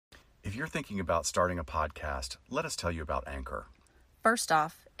If you're thinking about starting a podcast, let us tell you about Anchor. First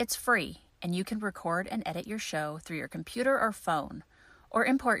off, it's free, and you can record and edit your show through your computer or phone, or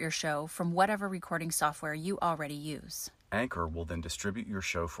import your show from whatever recording software you already use. Anchor will then distribute your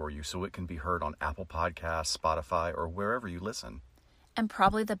show for you so it can be heard on Apple Podcasts, Spotify, or wherever you listen. And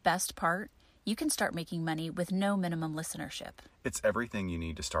probably the best part, you can start making money with no minimum listenership. It's everything you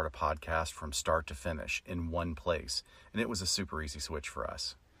need to start a podcast from start to finish in one place, and it was a super easy switch for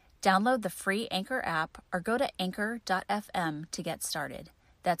us. Download the free Anchor app or go to anchor.fm to get started.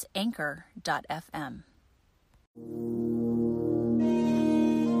 That's anchor.fm.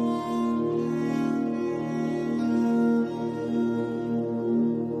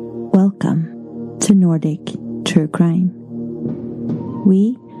 Welcome to Nordic True Crime.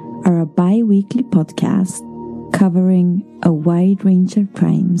 We are a bi-weekly podcast covering a wide range of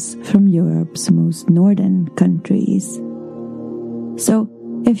crimes from Europe's most northern countries. So,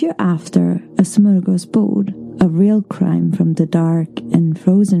 if you're after a smorgasbord of real crime from the dark and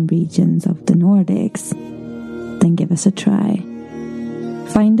frozen regions of the Nordics, then give us a try.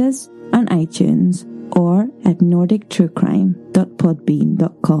 Find us on iTunes or at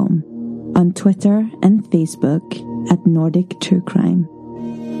nordictruecrime.podbean.com, on Twitter and Facebook at Nordic True Crime,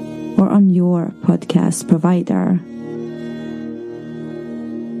 or on your podcast provider.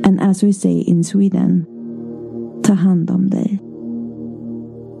 And as we say in Sweden, ta hand om dig.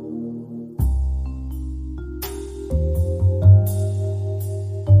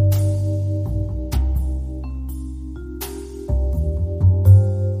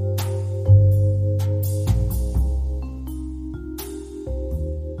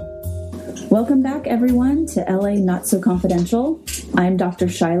 Welcome back, everyone, to LA Not So Confidential. I'm Dr.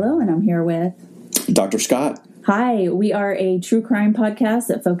 Shiloh, and I'm here with Dr. Scott. Hi, we are a true crime podcast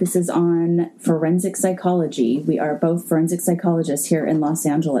that focuses on forensic psychology. We are both forensic psychologists here in Los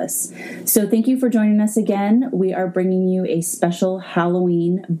Angeles. So thank you for joining us again. We are bringing you a special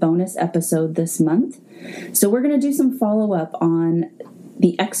Halloween bonus episode this month. So we're going to do some follow-up on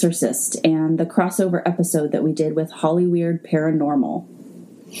The Exorcist and the crossover episode that we did with Hollyweird Paranormal.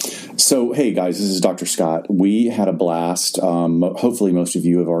 So, hey guys, this is Dr. Scott. We had a blast. Hopefully most of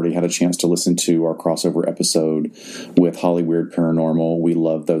you have already had a chance to listen to our crossover episode with Hollyweird Paranormal. We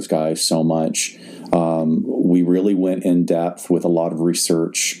love those guys so much. We really went in depth with a lot of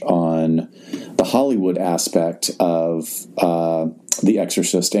research on the Hollywood aspect of The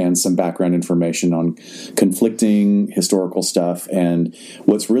Exorcist and some background information on conflicting historical stuff. And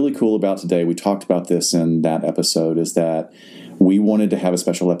what's really cool about today, we talked about this in that episode, is that we wanted to have a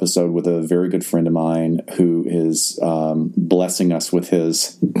special episode with a very good friend of mine who is blessing us with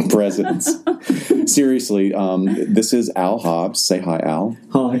his presence. Seriously, this is Al Hobbs. Say hi, Al.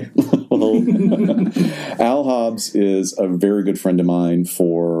 Hi. Al Hobbs is a very good friend of mine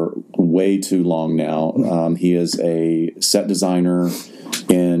for way too long now. He is a set designer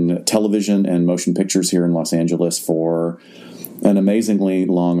in television and motion pictures here in Los Angeles for an amazingly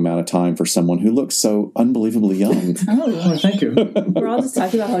long amount of time for someone who looks so unbelievably young. Oh, thank you. We're all just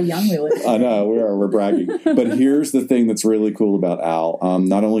talking about how young we look. I know, we're bragging. But here's the thing that's really cool about Al.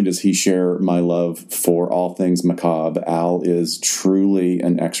 Not only does he share my love for all things macabre, Al is truly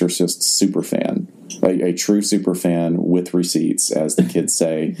an Exorcist super fan. A true super fan with receipts, as the kids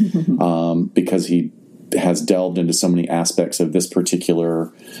say, because he has delved into so many aspects of this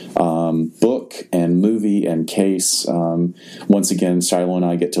particular book and movie and case. Once again, Shiloh and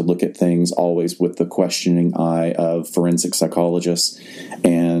I get to look at things always with the questioning eye of forensic psychologists.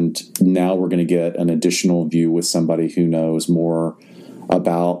 And now we're going to get an additional view with somebody who knows more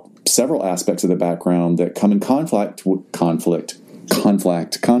about several aspects of the background that come in conflict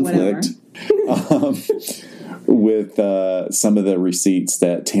with some of the receipts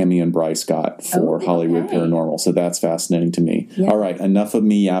that Tammy and Bryce got for Hollyweird Paranormal. So that's fascinating to me. Yeah. All right, enough of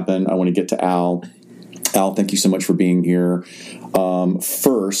me yapping. I want to get to Al. Al, thank you so much for being here.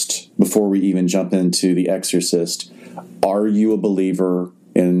 First, before we even jump into The Exorcist, are you a believer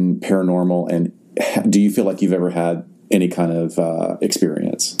in paranormal, and do you feel like you've ever had any kind of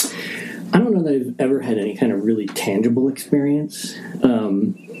experience? I don't know that I've ever had any kind of really tangible experience.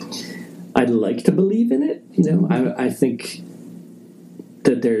 I'd like to believe in it. You know, I think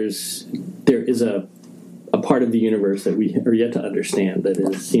that there is a part of the universe that we are yet to understand that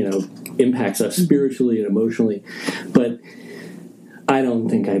is, you know, impacts us spiritually and emotionally. But I don't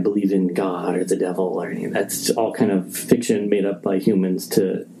think I believe in God or the devil or anything. That's all kind of fiction made up by humans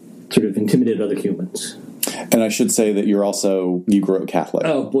to sort of intimidate other humans. And I should say that you grew up Catholic.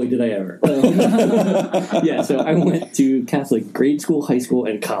 Oh, boy, did I ever. Yeah, so I went to Catholic grade school, high school,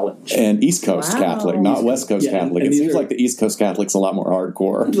 and college. And East Coast Wow. Catholic, not West Coast Yeah, Catholic. and It these seems are- like the East Coast Catholic's a lot more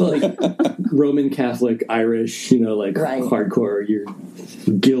hardcore. Like Roman Catholic, Irish, like Right. hardcore, your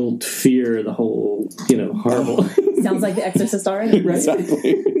guilt, fear, the whole, horrible. Sounds like The Exorcist already. Right?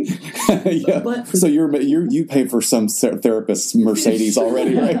 Exactly. Yeah. But- So you pay for some therapist's Mercedes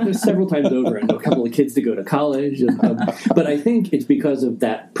already, right? Several times over, and a couple of kids to go to college. But I think it's because of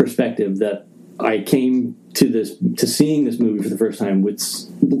that perspective that I came to seeing this movie for the first time with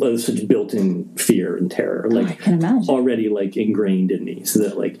such built-in fear and terror, I can imagine. already ingrained in me, so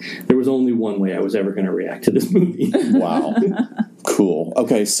that there was only one way I was ever going to react to this movie. Wow. Cool.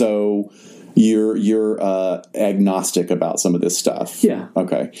 Okay, so you're agnostic about some of this stuff. Yeah.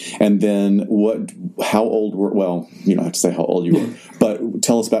 Okay. And then how old were, well, you don't have to say how old you were, but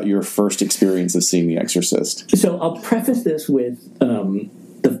tell us about your first experience of seeing The Exorcist. So I'll preface this with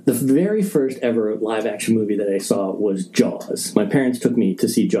the very first ever live action movie that I saw was Jaws. My parents took me to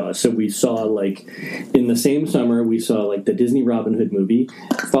see Jaws. So we saw in the same summer we saw the Disney Robin Hood movie,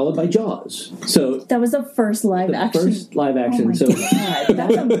 followed by Jaws. So That was the first live action. first live action. Oh my So God,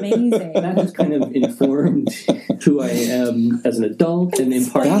 that's amazing. that has kind of informed who I am as an adult, and in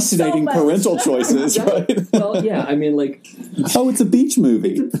part, Fascinating much. parental choices, right? well, yeah, I mean, Oh, it's a beach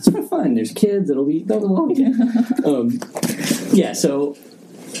movie. it's sort of fun. There's kids. They'll like it. Yeah, so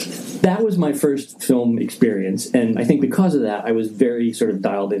that was my first film experience, and I think because of that, I was very sort of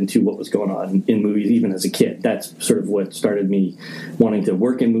dialed into what was going on in movies, even as a kid. That's sort of what started me wanting to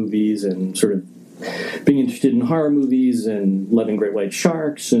work in movies and sort of being interested in horror movies and loving great white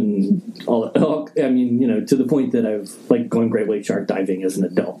sharks and all I mean, to the point that I've going great white shark diving as an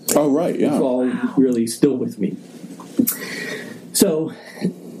adult. Oh, right, yeah. It's all really still with me. So,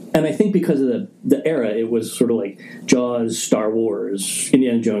 and I think because of the era, it was sort of Jaws, Star Wars,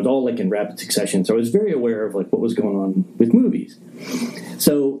 Indiana Jones, all in rapid succession. So I was very aware of what was going on with movies.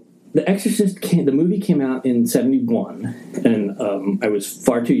 So The Exorcist, the movie came out in 1971, and I was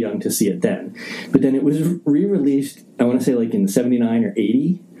far too young to see it then. But then it was re-released, I want to say in 79 or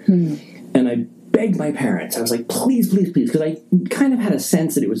 80, and I begged my parents. I was like, please, please, please, because I kind of had a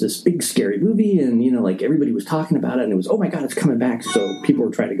sense that it was this big, scary movie, and, everybody was talking about it, and it was, oh my God, it's coming back, so people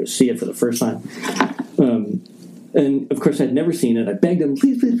were trying to go see it for the first time. And, of course, I'd never seen it. I begged them,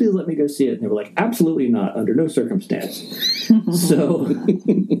 please, please, please let me go see it, and they were like, absolutely not, under no circumstance. So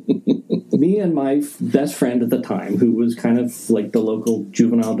me and my best friend at the time, who was kind of the local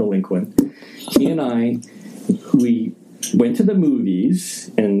juvenile delinquent, he and I, we went to the movies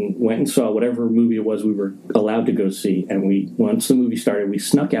and went and saw whatever movie it was we were allowed to go see. And once the movie started, we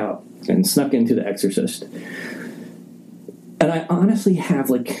snuck out and snuck into The Exorcist. And I honestly have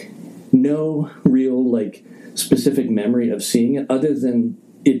no real specific memory of seeing it, other than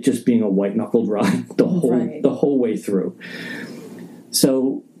it just being a white knuckled ride the whole way through.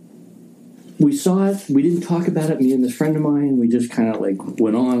 So we saw it. We didn't talk about it. Me and this friend of mine, we just kind of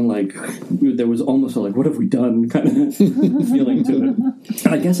went on. There was almost a what have we done kind of feeling to it.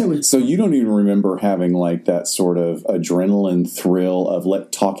 And I guess I was. So you don't even remember having that sort of adrenaline thrill of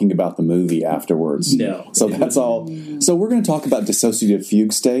talking about the movie afterwards. No. So that's all. So we're going to talk about dissociative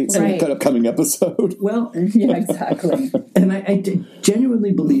fugue states in Right. an upcoming episode. Well, Yeah, exactly. and I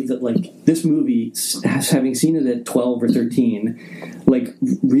genuinely believe that this movie, having seen it at 12 or 13,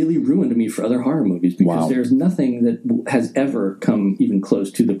 really ruined me for other horror movies, because Wow. there's nothing that has ever come even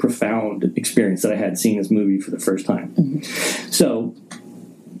close to the profound experience that I had seeing this movie for the first time. Mm-hmm. So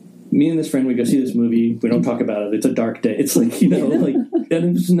me and this friend, we go see this movie. We don't talk about it. It's a dark day. It's and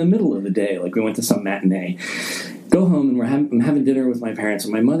it was in the middle of the day. We went to some matinee. Go home, and I'm having dinner with my parents,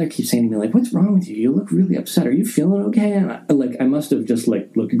 and my mother keeps saying to me, what's wrong with you? You look really upset. Are you feeling okay? And I must have just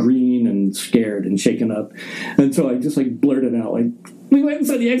looked green and scared and shaken up. And so I just blurted out, we went and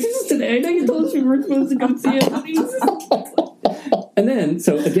saw The Exorcist today. I know you told us we weren't supposed to go see it. And then,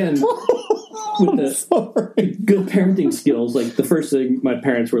 so again, with the good parenting skills, the first thing my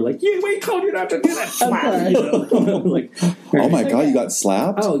parents were yeah, we told you not to do that. Slap, Oh my God, you got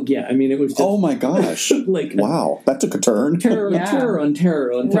slapped? Oh yeah, I mean it was just Oh my gosh. Wow, that took a turn. terror on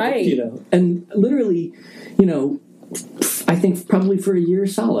terror, Right. and literally, I think probably for a year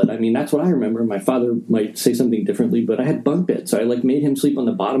solid. I mean, that's what I remember. My father might say something differently, but I had bunk beds, so I made him sleep on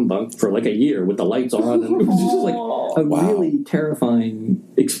the bottom bunk for a year with the lights on, and it was just a Wow. really terrifying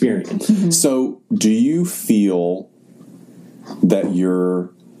experience. So do you feel that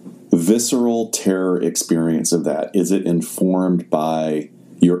your visceral terror experience of that, is it informed by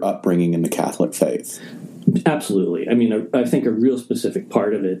your upbringing in the Catholic faith? Absolutely. I mean, I think a real specific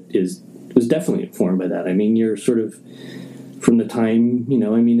part of it was definitely informed by that. I mean, you're sort of, from the time,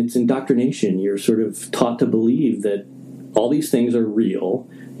 it's indoctrination. You're sort of taught to believe that all these things are real,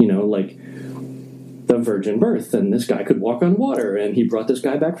 like the virgin birth, and this guy could walk on water, and he brought this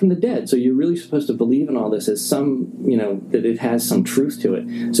guy back from the dead. So you're really supposed to believe in all this as some, that it has some truth to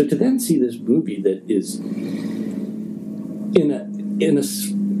it. So to then see this movie that is in a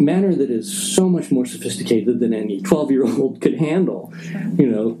manner that is so much more sophisticated than any 12-year-old could handle,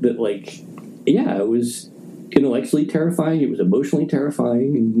 that it was intellectually terrifying, it was emotionally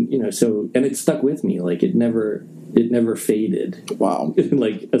terrifying, and it stuck with me. Like it never faded. Wow.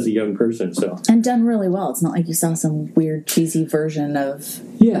 As a young person. So, and done really well. It's not like you saw some weird cheesy version of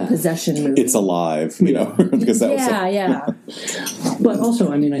a possession movie. It's alive, because that was But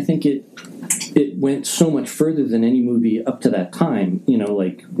also, I think it went so much further than any movie up to that time.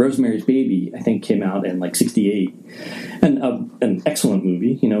 Like Rosemary's Baby, I think came out in '68, and an excellent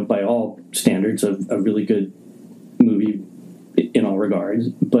movie. By all standards, a really good movie in all regards,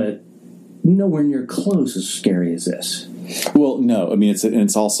 but nowhere near close as scary as this. Well, no,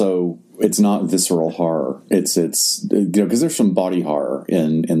 it's not visceral horror. It's because there's some body horror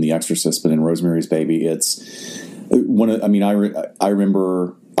in The Exorcist, but in Rosemary's Baby, it's one of. I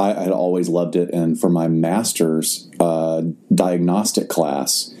remember I had always loved it, and for my master's diagnostic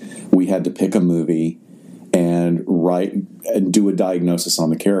class, we had to pick a movie and write and do a diagnosis on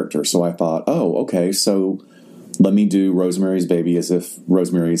the character. So I thought, oh, okay, so let me do Rosemary's Baby as if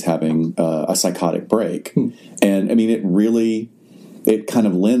Rosemary's having a psychotic break. And it kind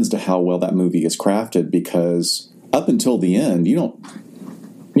of lends to how well that movie is crafted, because up until the end, you don't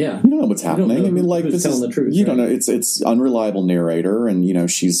know what's happening. This is the truth. You don't know. It's unreliable narrator,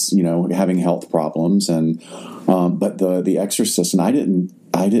 and she's having health problems, and but the Exorcist, and I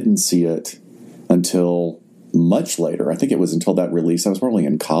didn't see it until much later. I think it was until that release. I was probably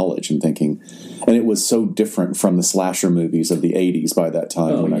in college and thinking, and it was so different from the slasher movies of the 80s by that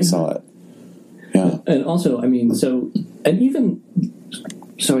time when I saw it. Yeah. And also, I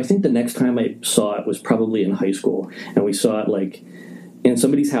think the next time I saw it was probably in high school, and we saw it in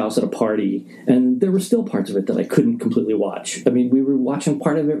somebody's house at a party, and there were still parts of it that I couldn't completely watch. We were watching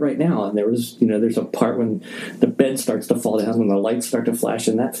part of it right now, and there was, there's a part when the bed starts to fall down, when the lights start to flash,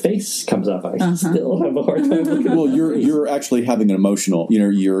 and that face comes up. I still have a hard time looking at Well, you're actually having an emotional,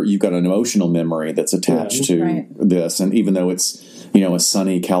 you've got an emotional memory that's attached to this, and even though it's, a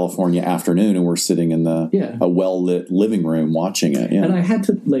sunny California afternoon, and we're sitting in a well-lit living room watching it. Yeah. And I had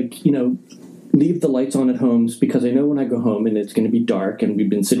to, leave the lights on at home, because I know when I go home and it's going to be dark, and we've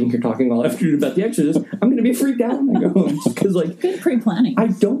been sitting here talking all afternoon about The Exorcist, I'm going to be freaked out when I go home. Because, good pre-planning. I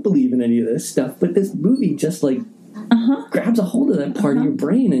don't believe in any of this stuff, but this movie just, grabs a hold of that part of your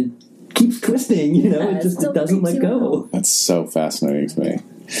brain and keeps twisting, it doesn't let go. That's so fascinating to me.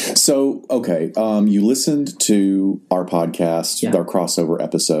 So, okay, you listened to our podcast, our crossover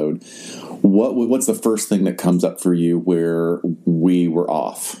episode. What's the first thing that comes up for you where we were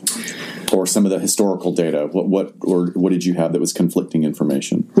off, or some of the historical data? What did you have that was conflicting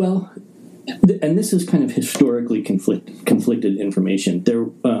information? Well, and this is kind of historically conflicted information. There,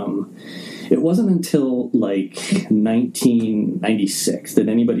 it wasn't until 1996 that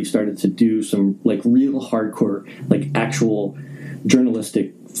anybody started to do some real hardcore, actual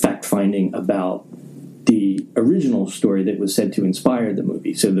journalistic fact finding about the original story that was said to inspire the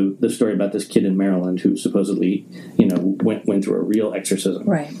movie. So the story about this kid in Maryland who supposedly, went through a real exorcism.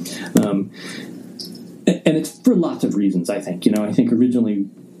 Right. And it's for lots of reasons, I think. I think originally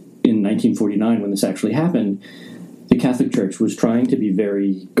in 1949, when this actually happened, the Catholic Church was trying to be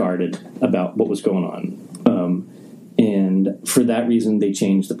very guarded about what was going on. And for that reason, they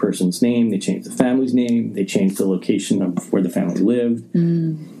changed the person's name, they changed the family's name, they changed the location of where the family lived.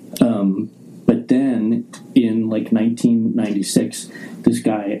 But then, in 1996, this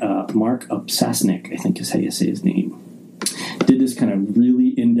guy, Mark Upsasnik, I think is how you say his name, did this kind of really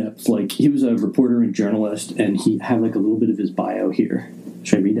in-depth, he was a reporter and journalist, and he had a little bit of his bio here.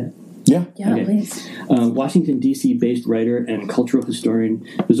 Should I read that? Yeah. Yeah, please. Washington, D.C.-based writer and cultural historian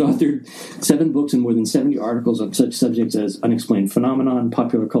who's authored 7 books and more than 70 articles on such subjects as unexplained phenomenon,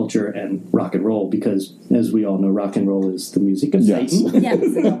 popular culture, and rock and roll, because, as we all know, rock and roll is the music of Satan.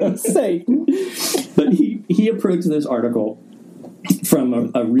 Yes. Satan. But he approached this article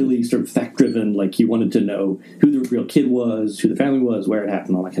from a really sort of fact-driven, he wanted to know who the real kid was, who the family was, where it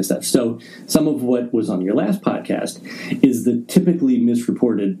happened, all that kind of stuff. So some of what was on your last podcast is the typically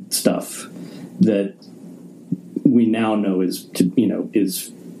misreported stuff that we now know is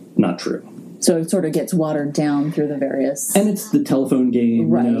not true. So it sort of gets watered down through the various... And it's the telephone game,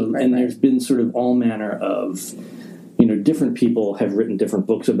 Right, and there's been sort of all manner of, different people have written different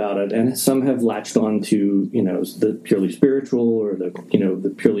books about it, and some have latched on to, the purely spiritual or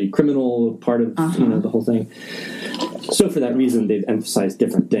the purely criminal part of, the whole thing. So for that reason, they've emphasized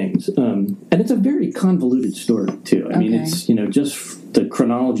different things. And it's a very convoluted story, too. I mean, it's, just the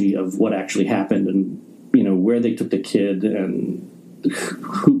chronology of what actually happened and, where they took the kid and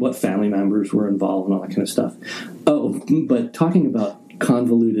what family members were involved and all that kind of stuff. Oh, but talking about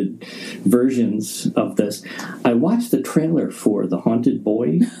convoluted versions of this, I watched the trailer for The Haunted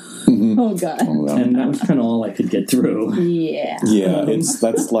Boy. Oh, God. And that was kind of all I could get through. Yeah. Yeah,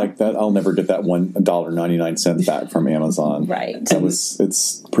 that's like that. I'll never get that $1.99 back from Amazon. Right.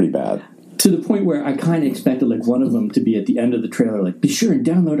 It's pretty bad. To the point where I kind of expected like one of them to be at the end of the trailer, like, be sure and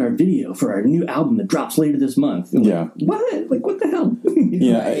download our video for our new album that drops later this month. And yeah. What? Like, what the hell?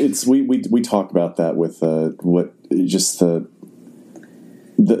 Yeah, it's we talk about that with the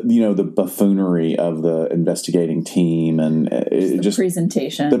buffoonery of the investigating team and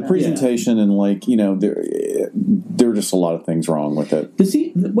the presentation and like there are just a lot of things wrong with it. But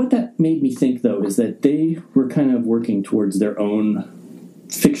see, what that made me think though is that they were kind of working towards their own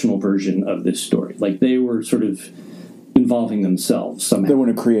fictional version of this story. Like they were sort of involving themselves somehow. They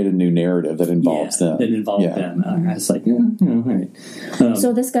want to create a new narrative that involves them. That involved them. I was like, all right.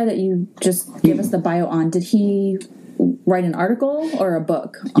 So this guy that you just gave us the bio on, did he write an article or a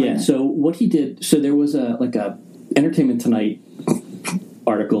book? Yeah. So what he did. So there was a Entertainment Tonight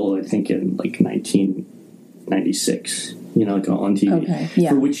article, I think in like 1996. Like on TV,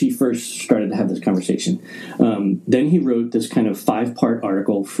 for which he first started to have this conversation. Then he wrote this kind of 5-part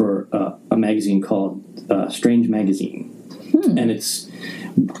article for a magazine called Strange Magazine. And it's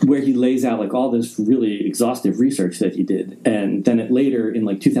where he lays out like all this really exhaustive research that he did. And then later in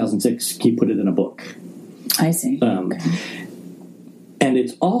like 2006, he put it in a book. I see. And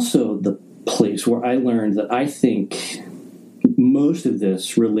it's also the place where I learned that I think most of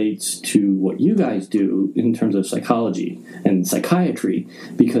this relates to what you guys do in terms of psychology and psychiatry,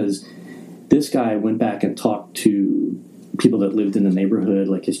 because this guy went back and talked to people that lived in the neighborhood,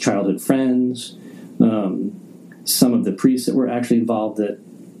 like his childhood friends, some of the priests that were actually involved that,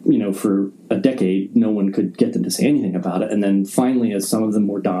 for a decade, no one could get them to say anything about it. And then finally, as some of them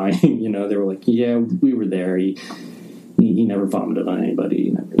were dying, they were like, yeah, we were there. He never vomited on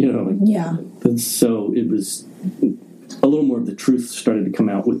anybody, Yeah. So it was... a little more of the truth started to come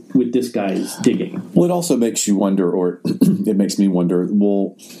out with this guy's digging. Well, it also makes you wonder, or it makes me wonder,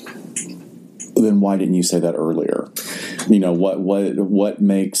 well, then why didn't you say that earlier? What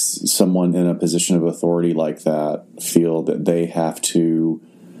makes someone in a position of authority like that feel that they have to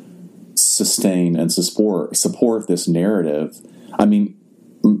sustain and support this narrative? I mean,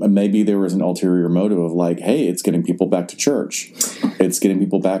 maybe there was an ulterior motive of like, hey, it's getting people back to church. It's getting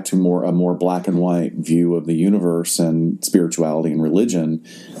people back to a more black and white view of the universe and spirituality and religion.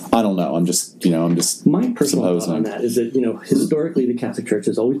 I don't know. I'm just my personal thought on that is that, historically the Catholic Church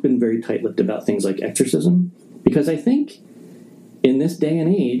has always been very tight-lipped about things like exorcism, because I think in this day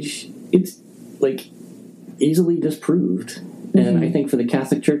and age, it's like easily disproved. Mm-hmm. And I think for the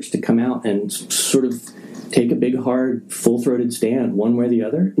Catholic Church to come out and sort of take a big, hard, full-throated stand one way or the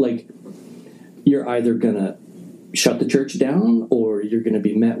other, like you're either going to shut the church down or you're going to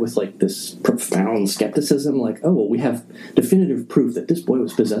be met with like this profound skepticism, like, oh, well, we have definitive proof that this boy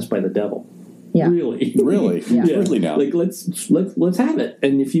was possessed by the devil. Yeah. Really? Yeah. Really now? Like let's have it.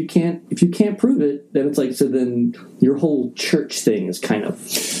 And if you can't prove it, then it's like, so then your whole church thing is kind of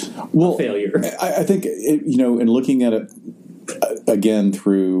a failure. I think in looking at it again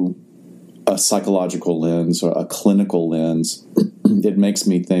through a psychological lens or a clinical lens, it makes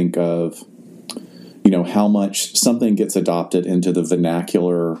me think of how much something gets adopted into the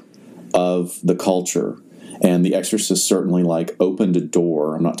vernacular of the culture. And The Exorcist certainly like opened a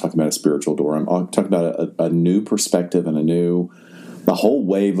door. I'm not talking about a spiritual door. I'm talking about a new perspective and a whole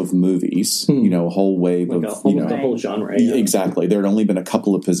wave of movies, a whole wave like of the whole genre. Yeah. Exactly. There had only been a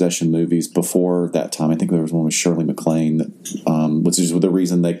couple of possession movies before that time. I think there was one with Shirley MacLaine, which is one of the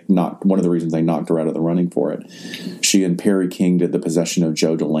reasons they knocked her out of the running for it. She and Perry King did The Possession of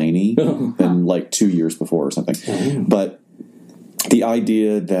Joe Delaney, and like 2 years before or something. Oh. But the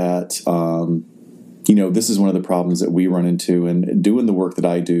idea that this is one of the problems that we run into, and doing the work that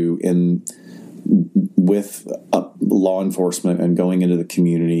I do with law enforcement and going into the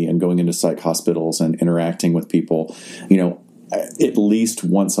community and going into psych hospitals and interacting with people, at least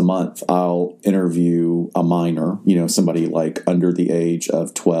once a month, I'll interview a minor, somebody like under the age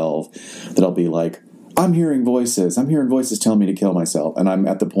of 12, that I'll be like, I'm hearing voices telling me to kill myself. And I'm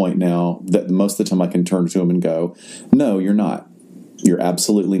at the point now that most of the time I can turn to them and go, no, you're not. You're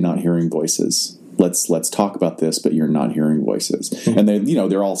absolutely not hearing voices. Let's talk about this, but you're not hearing voices. Mm-hmm. And they,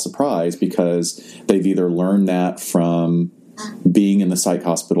 they're all surprised because they've either learned that from being in the psych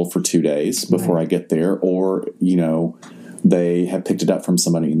hospital for 2 days before I get there, or, they have picked it up from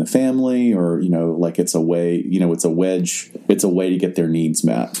somebody in the family, or, like it's a way, it's a way to get their needs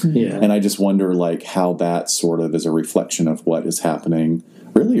met. Yeah. And I just wonder, like, how that sort of is a reflection of what is happening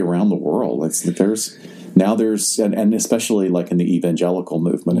really around the world. It's that there's, and especially like in the evangelical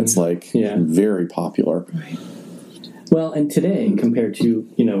movement, it's like very popular. Right. Well, and today compared to,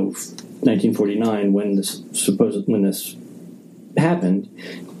 1949 when this happened,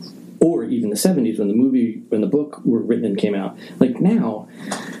 or even the 70s when the book were written and came out, like now,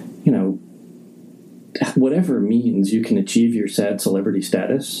 whatever means you can achieve your sad celebrity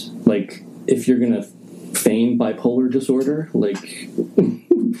status, like if you're going to feign bipolar disorder, like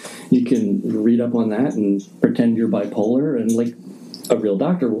you can read up on that and pretend you're bipolar, and like a real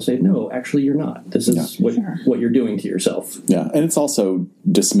doctor will say, no, actually you're not. This is what you're doing to yourself. Yeah, and it's also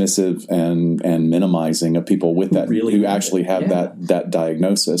dismissive and minimizing of people with that who actually have that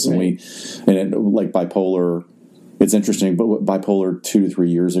diagnosis. Right. And like bipolar, it's interesting, but bipolar 2 to 3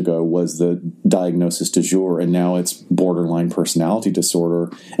 years ago was the diagnosis du jour, and now it's borderline personality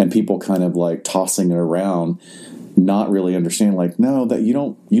disorder, and people kind of like tossing it around, not really understanding, like, no, that you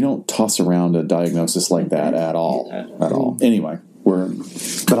don't toss around a diagnosis like that at all. Anyway.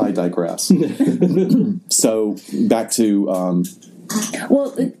 But I digress. So back to.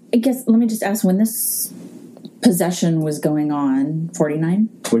 Well, I guess let me just ask: when this possession was going on, 49?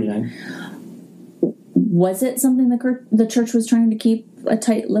 49. Was it something the church was trying to keep a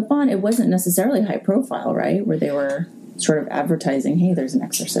tight lip on? It wasn't necessarily high profile, right? Where they were sort of advertising, "Hey, there's an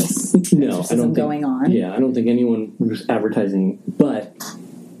exorcism going on." Yeah, I don't think anyone was advertising, but.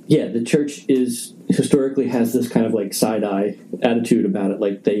 Yeah, the church historically has this kind of like side-eye attitude about it,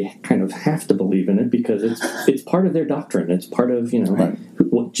 like they kind of have to believe in it because it's part of their doctrine. It's part of,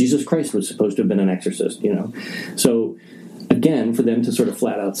 what Jesus Christ was supposed to have been an exorcist, So, again, for them to sort of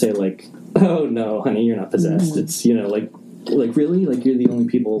flat out say like, oh, no, honey, you're not possessed. It's, like really? Like you're the only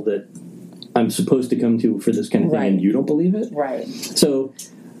people that I'm supposed to come to for this kind of thing and you don't believe it? Right. So...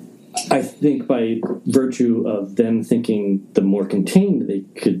 I think by virtue of them thinking the more contained they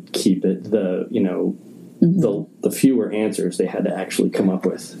could keep it, the fewer answers they had to actually come up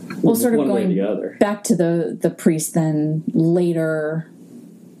with. Well, sort of one going way or the other. Back to the priest then later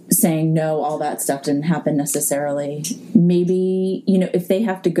saying, no, all that stuff didn't happen necessarily. Maybe, if they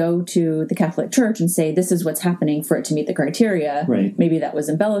have to go to the Catholic Church and say, this is what's happening for it to meet the criteria, maybe that was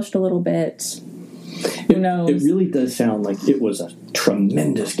embellished a little bit. Who knows? It really does sound like it was a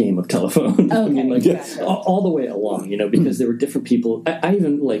tremendous game of telephone. Okay, all the way along, because there were different people. I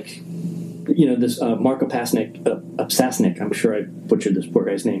even this Mark Upsasnik, I'm sure I butchered this poor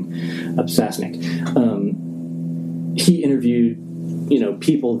guy's name, Upsasnik. He interviewed,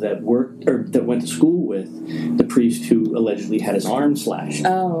 people that worked or that went to school with the priest who allegedly had his arm slashed.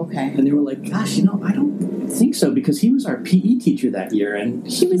 Oh, okay. And they were like, gosh, I don't think so, because he was our PE teacher that year, and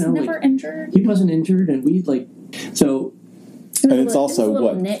he was never injured. He wasn't injured, and we so. And it's also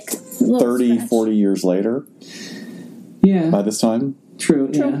what 30, 40 years later. Yeah. By this time.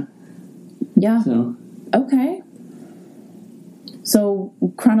 True. Yeah. So. Okay. So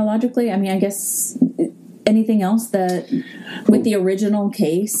chronologically, I mean, I guess anything else that with the original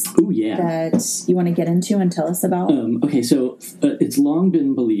case that you want to get into and tell us about? Okay, so it's long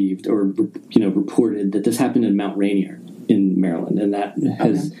been believed or reported that this happened in Mount Rainier in Maryland, and that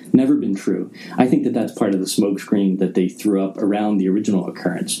has never been true. I think that that's part of the smokescreen that they threw up around the original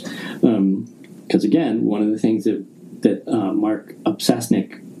occurrence. Because again, one of the things that Mark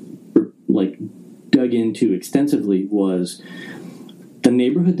Upsasnik dug into extensively was the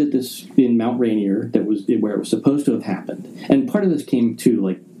neighborhood that this in Mount Rainier that was where it was supposed to have happened. And part of this came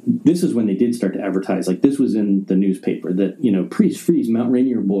to this is when they did start to advertise, this was in the newspaper that, priest frees Mount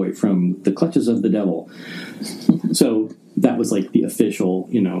Rainier boy from the clutches of the devil. So that was the official,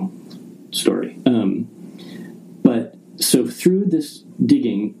 story. But so through this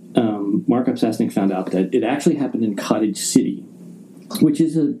digging, Mark Upsasnik found out that it actually happened in Cottage City, which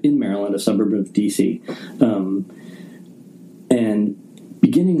is in Maryland, a suburb of D.C. And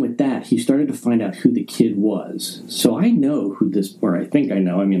beginning with that, he started to find out who the kid was. So I know or I think I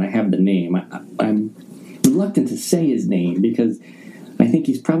know. I mean, I have the name. I'm reluctant to say his name because I think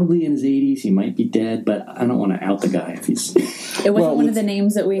he's probably in his 80s. He might be dead, but I don't want to out the guy if he's... It wasn't one of the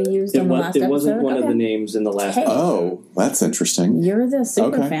names that we used in the last episode? It wasn't one of the names in the last episode. Oh, that's interesting. You're the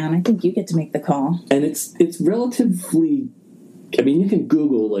super fan. I think you get to make the call. And it's relatively... I mean, you can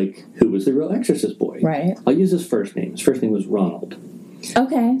Google, like, who was the real Exorcist boy. Right. I'll use his first name. His first name was Ronald.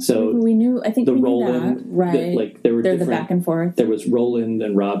 Okay. So we knew, I think the we knew Roland, that. Right. They're the back and forth. There was Roland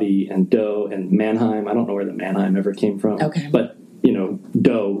and Robbie and Doe and Mannheim. I don't know where the Mannheim ever came from. Okay. But,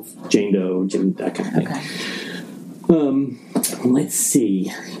 Doe, Jane Doe, Jim, that kind of thing. Okay. Let's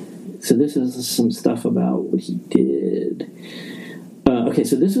see. So this is some stuff about what he did. Okay,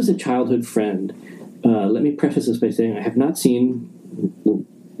 so this was a childhood friend. Let me preface this by saying I have not seen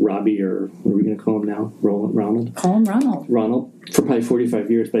Robbie, or what are we going to call him now? Ronald? Call him Ronald. Ronald, for probably 45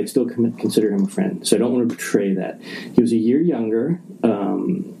 years, but I still consider him a friend. So I don't want to betray that. He was a year younger,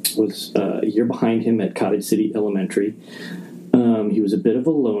 was a year behind him at Cottage City Elementary. He was a bit of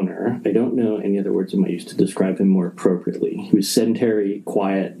a loner. I don't know any other words I might use to describe him more appropriately. He was sedentary,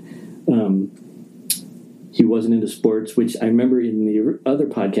 quiet. He wasn't into sports, which I remember in the other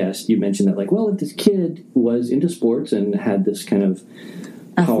podcast you mentioned that, like, well, if this kid was into sports and had this kind of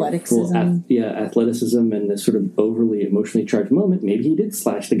athleticism and this sort of overly emotionally charged moment, maybe he did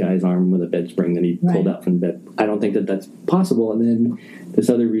slash the guy's arm with a bed spring that he pulled out from the bed. I don't think that that's possible. And then this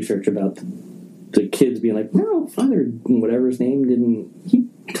other research about the kids being like, no, father, whatever his name, he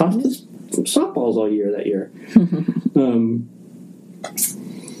tossed his softballs all year that year.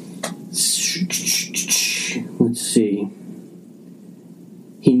 Let's see.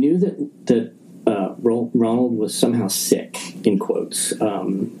 He knew that Ronald was somehow sick, in quotes.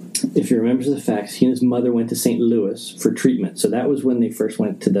 If you remember the facts, he and his mother went to St. Louis for treatment. So that was when they first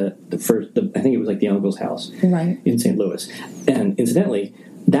went to the I think it was like the uncle's house in St. Louis. And incidentally,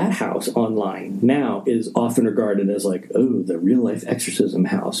 that house online now is often regarded as like, oh, the real-life exorcism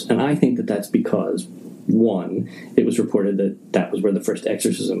house. And I think that that's because, one, it was reported that was where the first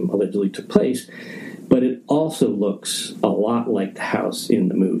exorcism allegedly took place, but it also looks a lot like the house in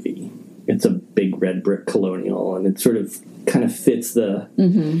the movie. It's a big red brick colonial, and it sort of kind of fits the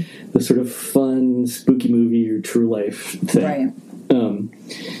sort of fun, spooky movie or true life thing. Right.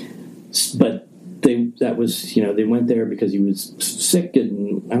 But they went there because he was sick,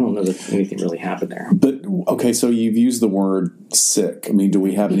 and I don't know that anything really happened there. But, okay, so you've used the word sick. I mean, do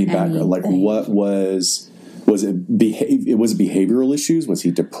we have any background? Like, what was it behavioral issues? Was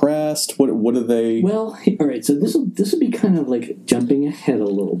he depressed? What are they? Well, all right, so this will be kind of like jumping ahead a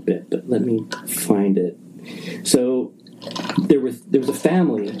little bit, but let me find it. So there was a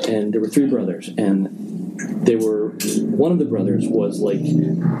family, and there were three brothers, and one of the brothers was like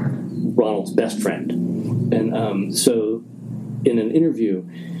Ronald's best friend. And so in an interview,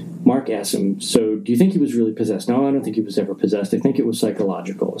 Mark asked him, so do you think he was really possessed? No, I don't think he was ever possessed. I think it was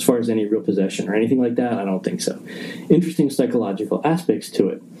psychological. As far as any real possession or anything like that, I don't think so. Interesting psychological aspects to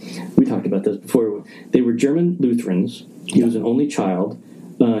it. We talked about this before. They were German Lutherans. He was an only child.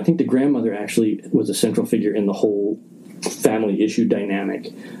 I think the grandmother actually was a central figure in the whole family issue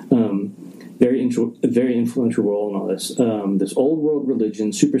dynamic. Very influential role in all this. This old world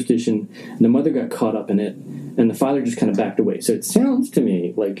religion, superstition, and the mother got caught up in it, and the father just kind of backed away. So it sounds to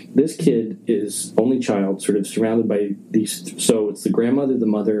me like this kid is only child, sort of surrounded by these. So it's the grandmother, the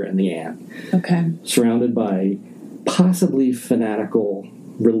mother, and the aunt. Okay. Surrounded by possibly fanatical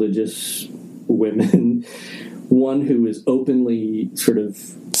religious women. One who is openly sort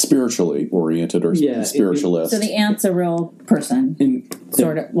of spiritually oriented or spiritualist. So the aunt's a real person.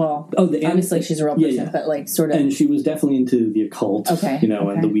 Sort of. Well, obviously she's a real person, but like sort of. And she was definitely into the occult,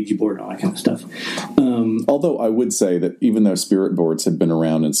 and the Ouija board and all that kind of stuff. Although I would say that even though spirit boards had been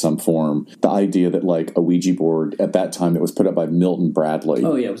around in some form, the idea that like a Ouija board at that time that was put up by Milton Bradley.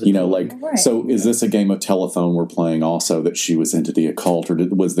 Oh yeah, it was So is this a game of telephone we're playing also that she was into the occult, or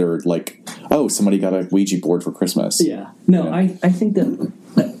was there like, oh, somebody got a Ouija board for Christmas? Yeah. No, I think that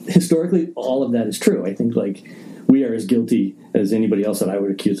historically all of that is true. I think like we are as guilty as anybody else that I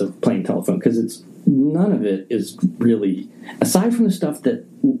would accuse of playing telephone, because none of it is really, aside from the stuff that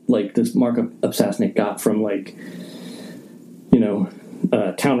like this Mark Upsasnik got from like,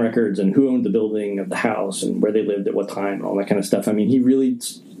 town records and who owned the building of the house and where they lived at what time and all that kind of stuff. I mean, he really,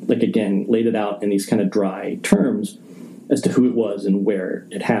 like, again, laid it out in these kind of dry terms as to who it was and where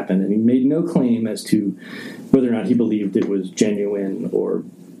it happened. And he made no claim as to whether or not he believed it was genuine or,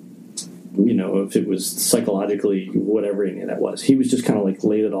 if it was psychologically, whatever any of that was. He was just kind of like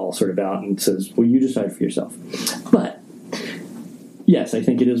laid it all sort of out and says, well, you decide for yourself. But yes, I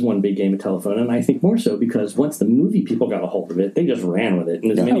think it is one big game of telephone, and I think more so because once the movie people got a hold of it, they just ran with it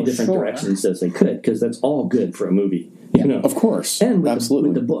in as many different directions as they could, because that's all good for a movie You know, of course, and with absolutely.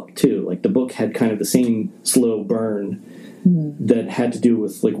 with the book too. Like the book had kind of the same slow burn that had to do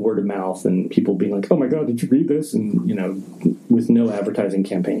with like word of mouth and people being like, "Oh my God, did you read this?" And you know, with no advertising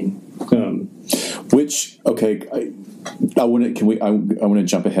campaign. Which I want to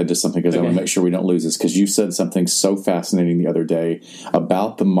jump ahead to something because I want to make sure we don't lose this, because you said something so fascinating the other day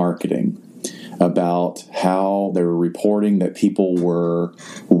about the marketing, about how they were reporting that people were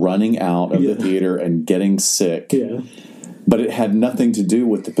running out of the theater and getting sick. Yeah. But it had nothing to do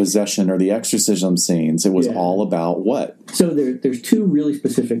with the possession or the exorcism scenes. It was all about what? So there's two really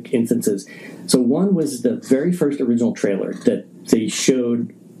specific instances. So one was the very first original trailer that they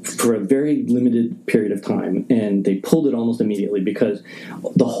showed for a very limited period of time, and they pulled it almost immediately because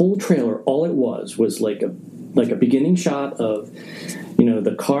the whole trailer, all it was like a beginning shot of, you know,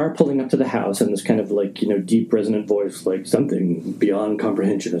 the car pulling up to the house and this kind of like, you know, deep resonant voice, like something beyond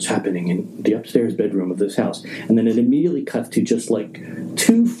comprehension is happening in the upstairs bedroom of this house. And then it immediately cuts to just like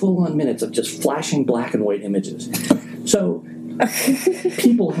 2 full-on minutes of just flashing black and white images. So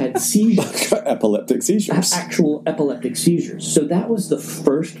people had seizures. Epileptic seizures. Actual epileptic seizures. So that was the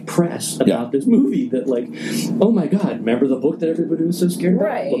first press about this movie that like, oh my God, remember the book that everybody was so scared about?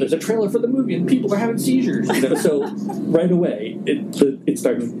 Right. Well, there's a trailer for the movie and people are having seizures. You know? So right away, it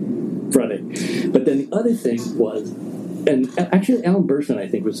started running. But then the other thing was, and actually Alan Burstyn, I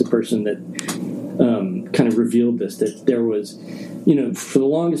think, was the person that kind of revealed this, that there was, you know, for the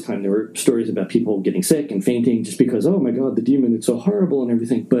longest time there were stories about people getting sick and fainting just because, oh my God, the demon, it's so horrible and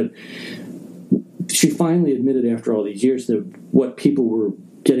everything. But she finally admitted after all these years that what people were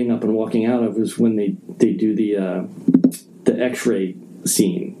getting up and walking out of was when they do the X-ray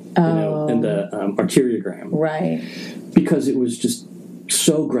scene, you know, and the arteriogram, Right. Because it was just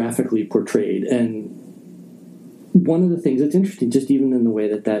so graphically portrayed. And one of the things that's interesting, just even in the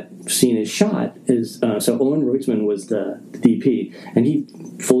way that scene is shot, is so Owen Reutemann was the DP, and he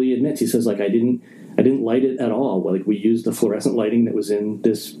fully admits, he says, like, I didn't light it at all. Like, we used the fluorescent lighting that was in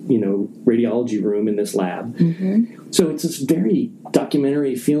this, you know, radiology room in this lab. Mm-hmm. So it's this very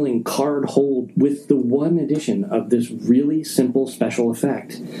documentary feeling card hold, with the one addition of this really simple special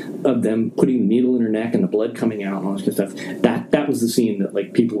effect of them putting the needle in her neck and the blood coming out and all this good stuff. That was the scene that,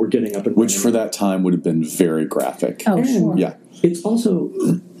 like, people were getting up and which for that time would have been very graphic. Oh, sure. Yeah. It's also,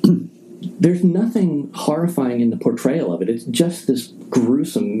 there's nothing horrifying in the portrayal of it. It's just this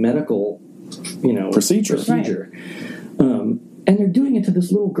gruesome medical, you know, procedure. Right. And they're doing it to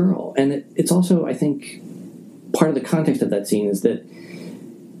this little girl. And it's also, I think, part of the context of that scene is that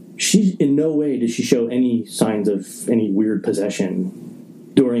she's in no way does she show any signs of any weird possession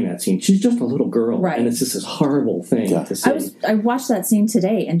during that scene. She's just a little girl. Right. And it's just this horrible thing to see. I watched that scene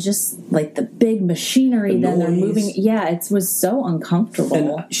today, and just like the big machinery, then they're moving. Yeah, it was so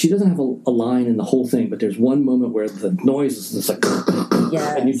uncomfortable. And she doesn't have a line in the whole thing, but there's one moment where the noise is just like,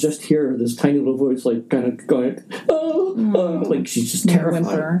 yes. And you just hear this tiny little voice like kind of going, like she's just terrified.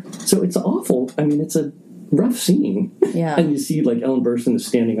 Whimper. So it's awful. I mean, it's a rough scene. Yeah. And you see, like, Ellen Burstyn is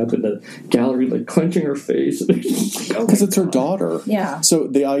standing up in the gallery, like, clenching her face. Because it's her daughter. Yeah. So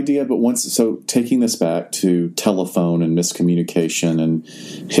the idea, taking this back to telephone and miscommunication and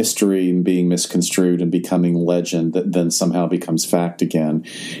history and being misconstrued and becoming legend that then somehow becomes fact again,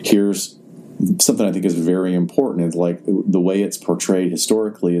 here's something I think is very important. Is like the way it's portrayed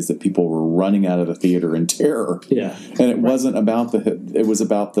historically is that people were running out of the theater in terror. Yeah. And it wasn't about it was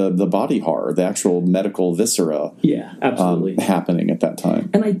about the body horror, the actual medical viscera. Yeah, absolutely. Happening at that time.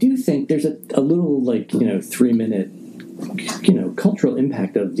 And I do think there's a little, like, you know, 3-minute, you know, cultural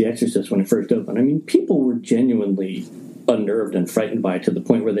impact of The Exorcist when it first opened. I mean, people were genuinely unnerved and frightened by it to the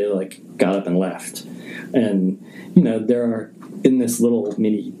point where they, like, got up and left. And, you know, there are, in this little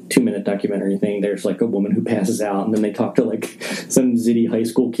mini 2-minute documentary thing, there's like a woman who passes out, and then they talk to like some zitty high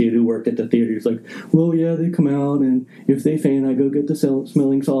school kid who worked at the theater. He's like, well, yeah, they come out, and if they faint, I go get the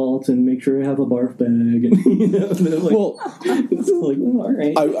smelling salts and make sure I have a barf bag. And, you know, and they're like, well, it's like, well, all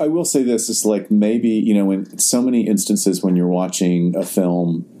right. I will say this, it's like maybe, you know, in so many instances when you're watching a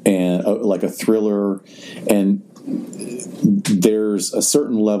film and like a thriller, and there's a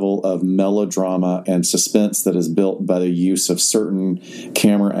certain level of melodrama and suspense that is built by the use of certain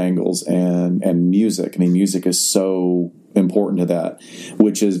camera angles and music. I mean, music is so important to that,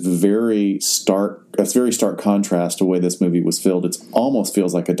 which is very stark contrast to the way this movie was filmed. It almost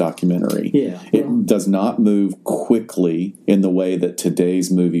feels like a documentary. Yeah. It does not move quickly in the way that today's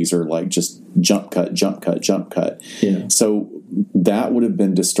movies are, like just jump cut. Yeah. So that would have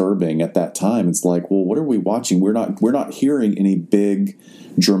been disturbing at that time. It's like, well, what are we watching? We're not hearing any big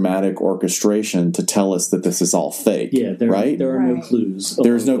dramatic orchestration to tell us that this is all fake. Yeah, right? There are no clues.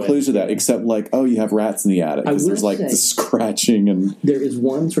 There's no clues to that, except like, oh, you have rats in the attic. Because there's like the scratching. And there is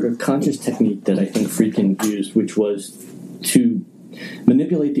one sort of conscious technique that I think Friedkin used, which was to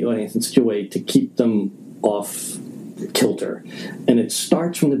manipulate the audience in such a way to keep them off kilter. And it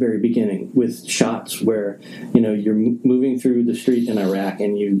starts from the very beginning with shots where, you're moving through the street in Iraq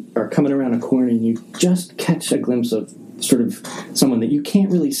and you are coming around a corner and you just catch a glimpse of sort of someone that you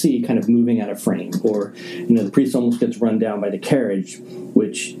can't really see kind of moving out of frame. Or, the priest almost gets run down by the carriage,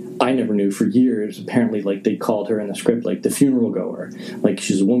 which I never knew for years. Apparently, like, they called her in the script, like, the funeral goer. Like,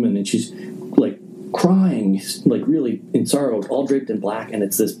 she's a woman and she's, like, crying, like, really in sorrow, all draped in black. And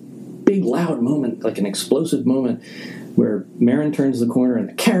it's this big, loud moment, like an explosive moment, where Marin turns the corner and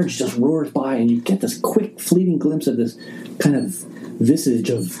the carriage just roars by and you get this quick, fleeting glimpse of this kind of visage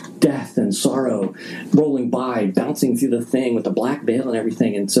of death and sorrow rolling by, bouncing through the thing with the black veil and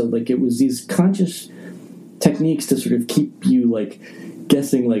everything. And so, like, it was these conscious techniques to sort of keep you, like,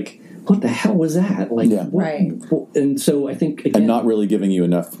 guessing, like, what the hell was that? Like, right. And so I think, again, and not really giving you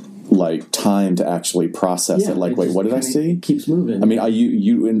enough, like, time to actually process it. Like, wait, what did I see? Keeps moving. I mean,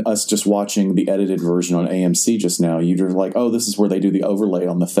 you and us just watching the edited version on AMC just now, you're like, oh, this is where they do the overlay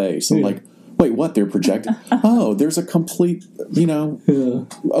on the face. I'm like, wait, what? They're projecting? Oh, there's a complete,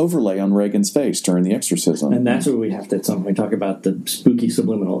 overlay on Reagan's face during the exorcism. And that's where we have to at some point talk about the spooky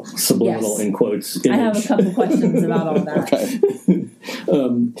subliminal yes. in quotes. Image. I have a couple questions about all that.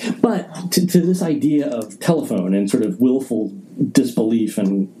 Okay. But to this idea of telephone and sort of willful disbelief,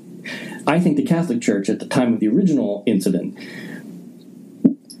 and I think the Catholic Church at the time of the original incident,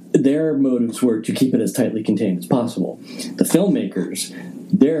 their motives were to keep it as tightly contained as possible. The filmmakers,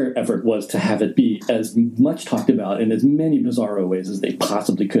 their effort was to have it be as much talked about in as many bizarro ways as they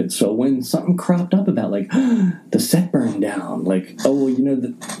possibly could. So when something cropped up about, like, the set burned down, like, oh,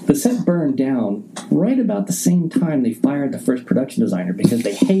 well, the set burned down right about the same time they fired the first production designer because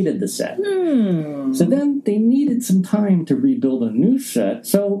they hated the set. So then they needed some time to rebuild a new set.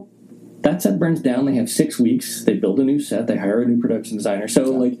 So that set burns down. They have 6 weeks. They build a new set. They hire a new production designer.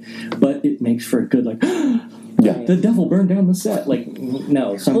 So, but it makes for a good, like, the devil burned down the set. Like,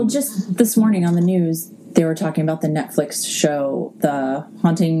 no. Well, just this morning on the news, they were talking about the Netflix show, The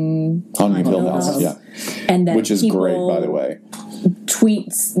Haunting Hill House. Yeah. And that which is great, by the way.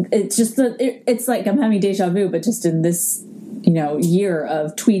 Tweets. It's just it's like I'm having deja vu, but just in this, year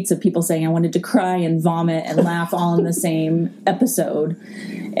of tweets of people saying I wanted to cry and vomit and laugh all in the same episode.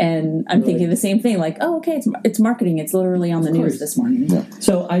 And I'm thinking the same thing, like, oh, okay, it's marketing. It's literally on the news this morning. Yeah.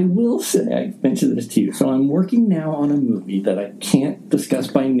 So I will say, I mentioned this to you, so I'm working now on a movie that I can't discuss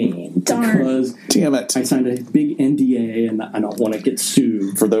by name. Darn. Because damn it. I signed a big NDA and I don't want to get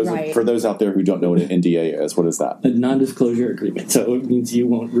sued. For those out there who don't know what an NDA is, what is that? A non-disclosure agreement. So it means you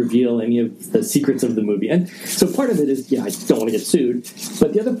won't reveal any of the secrets of the movie. And so part of it is, I don't want to get sued.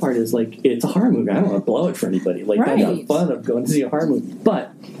 But the other part is, like, it's a horror movie. I don't want to blow it for anybody. Like, that's the fun of going to see a horror movie.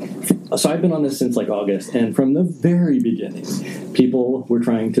 But so I've been on this since, like, August, and from the very beginning, people were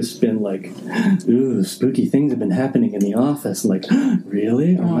trying to spin, like, ooh, spooky things have been happening in the office. Like,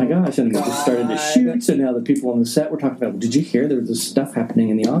 really? Oh my gosh. And we just started to shoot, so now the people on the set were talking about, did you hear there was this stuff happening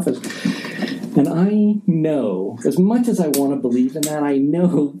in the office? And I know, as much as I want to believe in that, I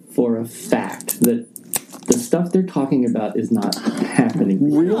know for a fact that the stuff they're talking about is not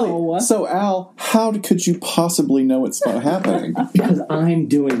happening. Really? No. So, Al, how could you possibly know it's not happening? Because I'm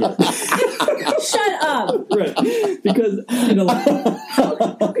doing it. Shut up! Right. Because, how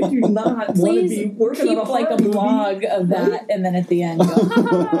could you not want to be working on a horror like a blog of that, and then at the end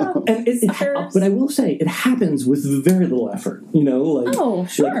go, and but I will say, it happens with very little effort. Oh,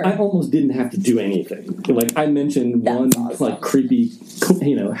 sure. Like, I almost didn't have to do anything. Like, I mentioned one, like, creepy,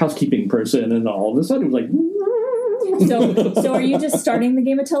 housekeeping person, and all of a sudden it was like, So are you just starting the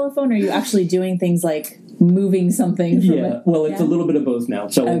game of telephone, or are you actually doing things like moving something from it's a little bit of both now.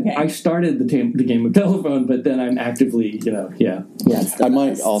 So I started the game of telephone, but then I'm actively, I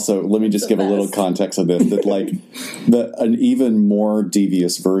might also, let me just give a little context of this, that, like, an even more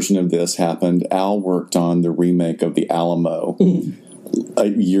devious version of this happened. Al worked on the remake of The Alamo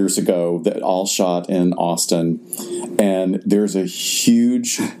years ago, that all shot in Austin, and there's a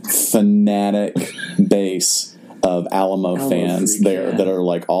huge fanatic base of Alamo fans there that are,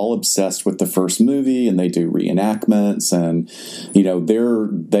 like, all obsessed with the first movie, and they do reenactments, and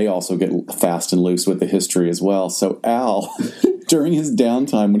they also get fast and loose with the history as well. So Al during his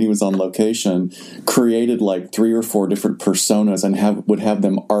downtime when he was on location, created like 3 or 4 different personas and would have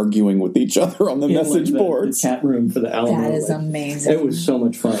them arguing with each other on the message boards. The chat room for the Alamo. That is amazing. It was so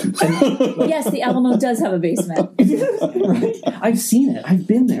much fun. And, Yes, the Alamo does have a basement. right? I've seen it. I've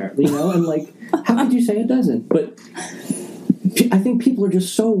been there, and like, how could you say it doesn't? But I think people are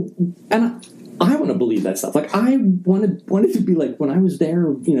just so, and I want to believe that stuff. Like, I wanted to be like, when I was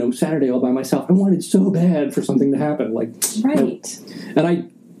there, Saturday all by myself, I wanted so bad for something to happen. Like, Right. And I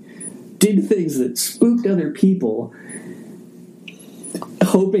did things that spooked other people,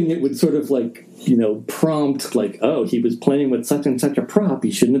 hoping it would sort of like, prompt like, oh, he was playing with such and such a prop. He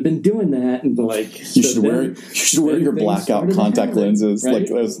shouldn't have been doing that. And like, you should wear your blackout contact lenses, right? like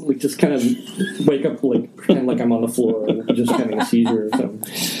those. Like, just kind of wake up, like pretend like I'm on the floor, and just having a seizure or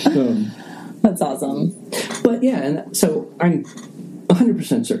something. That's awesome. But yeah, and so I'm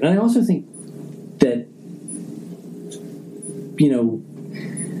 100% certain. And I also think that,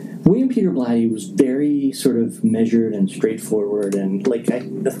 William Peter Blatty was very sort of measured and straightforward and like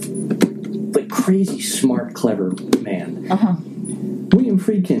crazy smart, clever man. Uh-huh. William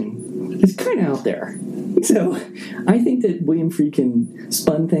Friedkin is kind of out there. So I think that William Friedkin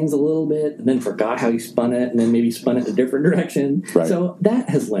spun things a little bit and then forgot how he spun it and then maybe spun it in a different direction. Right. So that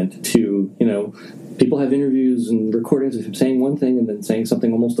has lent to, people have interviews and recordings of him saying one thing and then saying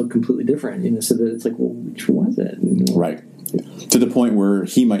something almost completely different. So that it's like, well, which was it? Right. To the point where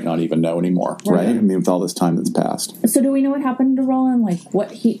he might not even know anymore, right? I mean, with all this time that's passed. So do we know what happened to Roland? Like,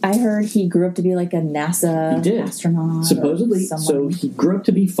 I heard he grew up to be like a NASA astronaut. Supposedly. So he grew up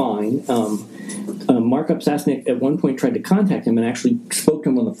to be fine. Mark Upsasnik at one point tried to contact him and actually spoke to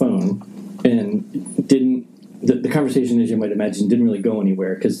him on the phone and didn't. The conversation, as you might imagine, didn't really go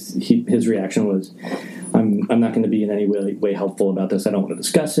anywhere because his reaction was, I'm not going to be in any way helpful about this. I don't want to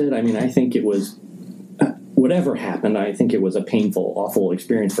discuss it. I mean, I think it was, whatever happened, I think it was a painful, awful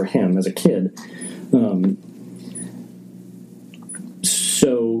experience for him as a kid.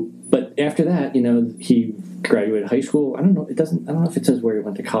 But after that, he graduated high school. I don't know if it says where he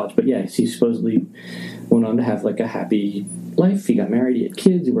went to college, but yeah, he supposedly went on to have like a happy life. He got married, he had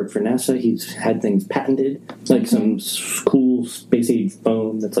kids, he worked for NASA, he's had things patented, like some cool space age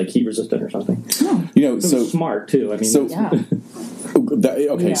phone that's like heat resistant or something. So smart too. I mean, so Yeah.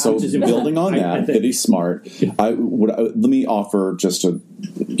 So building on that, that he's smart. Let me offer just a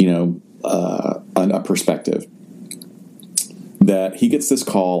perspective that he gets this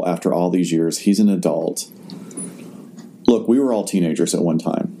call after all these years. He's an adult. Look, we were all teenagers at one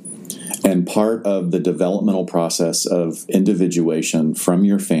time. And part of the developmental process of individuation from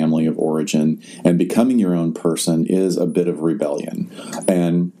your family of origin and becoming your own person is a bit of rebellion.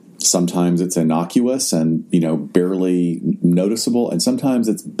 And sometimes it's innocuous and, barely noticeable, and sometimes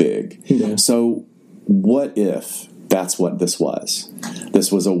it's big. Yeah. So what if that's what this was?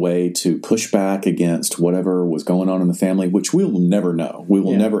 This was a way to push back against whatever was going on in the family, which we will never know. We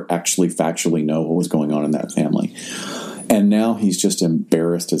will never actually factually know what was going on in that family. And now he's just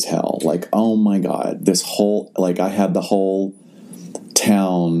embarrassed as hell. Like, oh my God, this whole, I had the whole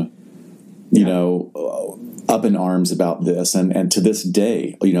town, up in arms about this. And to this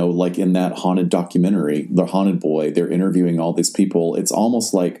day, like in that haunted documentary, The Haunted Boy, they're interviewing all these people. It's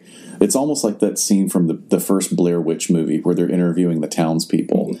almost like that scene from the first Blair Witch movie where they're interviewing the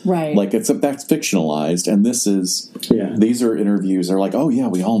townspeople. Right. Like that's fictionalized. And these are interviews. They're like, oh yeah,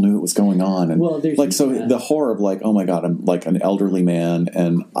 we all knew it was going on. And the horror of like, oh my God, I'm like an elderly man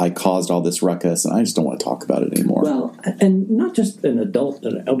and I caused all this ruckus and I just don't want to talk about it anymore. Well, and not just an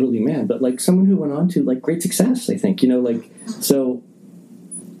elderly man, but like someone who went on to like great success, I think, so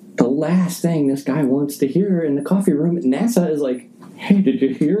the last thing this guy wants to hear in the coffee room at NASA is like, hey, did you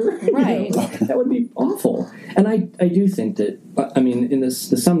hear? Right. That would be awful. And I do think that, I mean, in the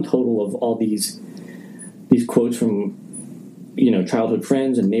sum total of all these quotes from, childhood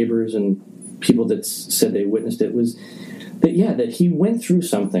friends and neighbors and people that said they witnessed it was that he went through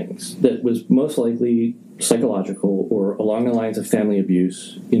some things that was most likely psychological or along the lines of family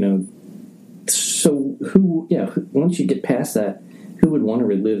abuse, So once you get past that, who would want to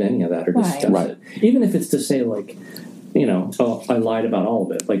relive any of that or discuss it? Even if it's to say like, oh, I lied about all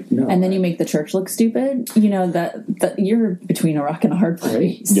of it. Like, no. And then you make the church look stupid. That you're between a rock and a hard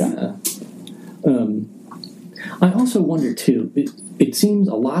place. Yeah. I also wonder too. It seems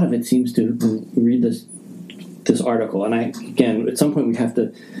a lot of it seems to read this article, and again at some point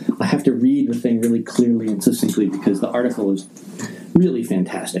I have to read the thing really clearly and succinctly because the article is really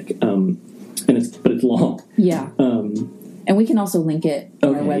fantastic. But it's long. Yeah. And And we can also link it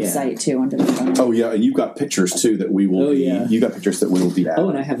on our website too under the phone. Oh yeah, and you've got pictures too that we will. You got pictures that we will be adding. Oh,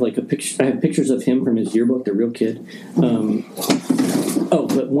 and I have like a picture. I have pictures of him from his yearbook, the real kid.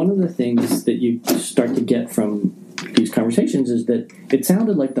 But one of the things that you start to get from these conversations is that it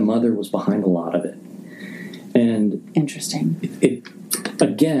sounded like the mother was behind a lot of it. And interesting. It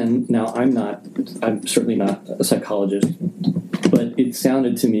again. Now I'm certainly not a psychologist, but it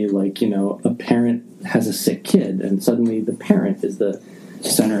sounded to me like, a parent has a sick kid, and suddenly the parent is the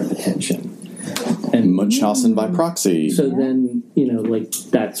center of attention. And Munchausen by proxy. So then,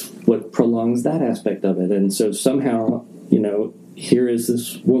 that's what prolongs that aspect of it. And so somehow, here is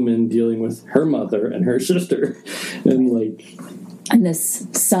this woman dealing with her mother and her sister, and this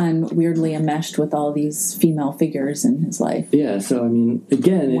son weirdly enmeshed with all these female figures in his life. Yeah, so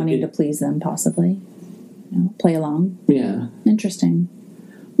again, wanting to please them, possibly, play along. Yeah, interesting.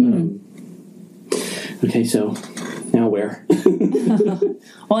 Okay, so now where?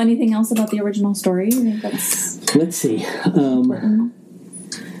 Well, anything else about the original story? I think that's Let's see.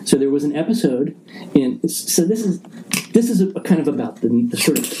 So there was an episode so this is a kind of about the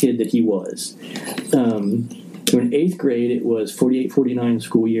sort of kid that he was. So in 8th grade, it was 48-49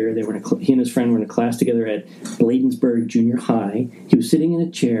 school year. They were he and his friend were in a class together at Bladensburg Junior High. He was sitting in a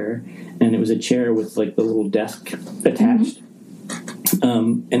chair, and it was a chair with the little desk attached.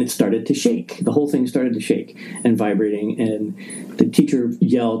 And it started to shake. The whole thing started to shake and vibrating, and the teacher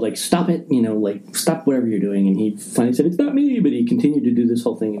yelled, stop it, stop whatever you're doing. And he finally said, it's not me, but he continued to do this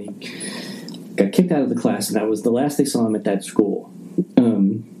whole thing, and he got kicked out of the class, and that was the last they saw him at that school.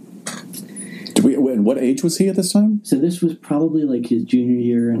 And what age was he at this time? So this was probably his junior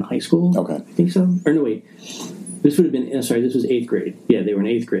year in high school. Okay. I think so. Or no, wait. This would have been, this was 8th grade. Yeah, they were in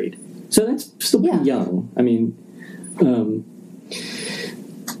 8th grade. So that's still pretty young.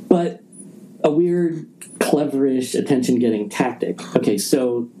 But a weird, cleverish, attention-getting tactic. Okay,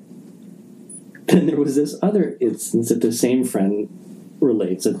 so then there was this other instance that the same friend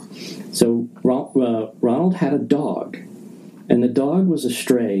relates. So Ronald had a dog, and the dog was a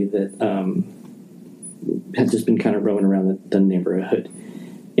stray that had just been kind of roaming around the neighborhood.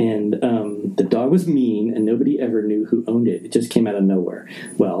 And the dog was mean, and nobody ever knew who owned it. It just came out of nowhere.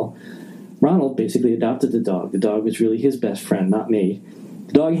 Well, Ronald basically adopted the dog. The dog was really his best friend, not me.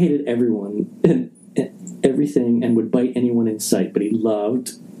 The dog hated everyone and everything and would bite anyone in sight, but he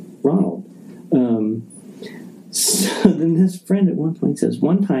loved Ronald. So then this friend at one point says,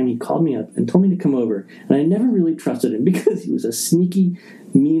 one time he called me up and told me to come over, and I never really trusted him because he was a sneaky,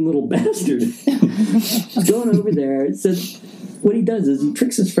 mean little bastard. Going over there, says what he does is he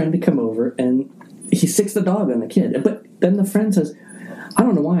tricks his friend to come over, and he sicks the dog on the kid. But then the friend says, I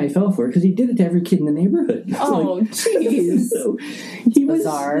don't know why I fell for it, because he did it to every kid in the neighborhood. Oh, jeez. So he was,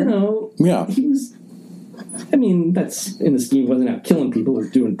 bizarre. He was, that's in the scheme, wasn't out killing people or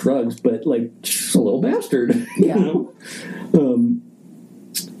doing drugs, but, just a little bastard. Yeah.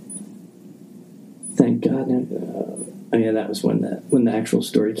 Thank God. That was when the actual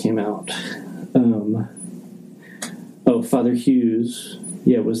story came out. Father Hughes,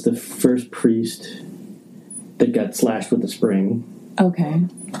 was the first priest that got slashed with a spring. Okay.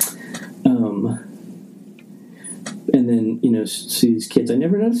 And then, see these kids. I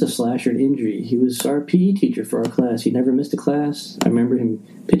never noticed a slash or an injury. He was our PE teacher for our class. He never missed a class. I remember him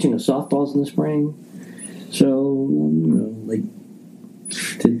pitching the softballs in the spring. So,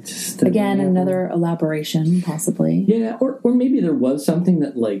 again, another elaboration, possibly. Yeah, or maybe there was something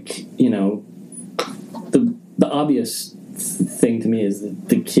that, the obvious thing to me is that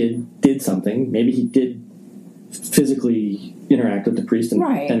the kid did something. Maybe he did physically interact with the priest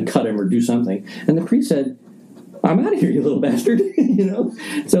and cut him or do something. And the priest said, I'm out of here, you little bastard.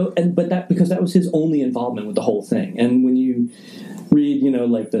 So, but because that was his only involvement with the whole thing. And when you read,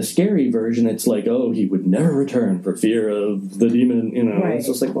 the scary version, it's he would never return for fear of the demon, Right. It's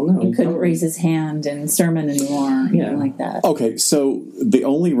just well, no. He couldn't raise his hand in sermon anymore, anything like that. Okay, so the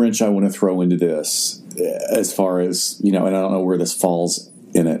only wrench I want to throw into this, as far as, and I don't know where this falls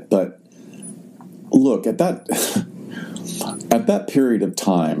in it, but look, at that period of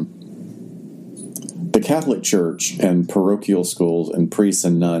time, the Catholic Church and parochial schools and priests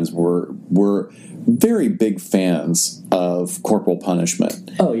and nuns were very big fans of corporal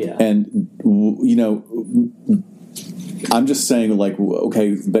punishment. Oh, yeah. And, I'm just saying,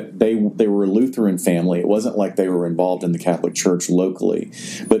 okay, but they were a Lutheran family. It wasn't like they were involved in the Catholic Church locally.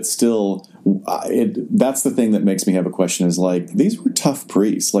 But still, that's the thing that makes me have a question is, these were tough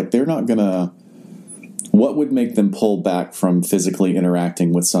priests. They're not going to what would make them pull back from physically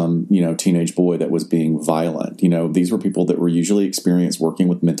interacting with some, teenage boy that was being violent? These were people that were usually experienced working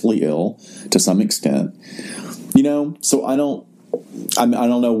with mentally ill to some extent. So I don't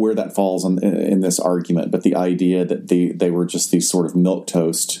know where that falls in this argument, but the idea that they were just these sort of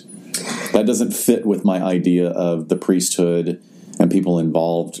milquetoast, that doesn't fit with my idea of the priesthood and people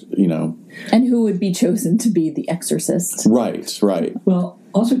involved, And who would be chosen to be the exorcist. Right. Well,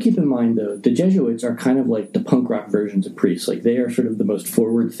 also keep in mind, though, the Jesuits are kind of like the punk rock versions of priests. Like, they are sort of the most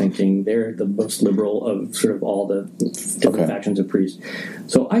forward-thinking. They're the most liberal of sort of all the different factions of priests.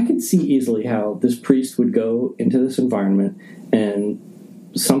 So I could see easily how this priest would go into this environment and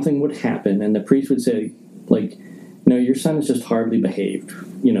something would happen, and the priest would say, like, no, your son is just horribly behaved.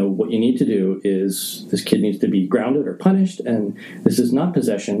 What you need to do is this kid needs to be grounded or punished, and this is not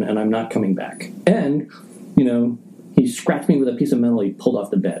possession, and I'm not coming back. And, he scratched me with a piece of metal he pulled off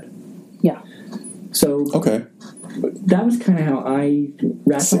the bed. Yeah. So that was kind of how I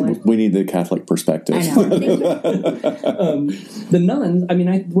rationalized. We need the Catholic perspective. I know. The nuns,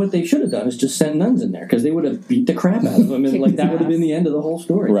 what they should have done is just send nuns in there, because they would have beat the crap out of them, and that would have been the end of the whole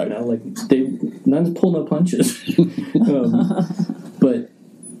story. Right. Nuns pull no punches. But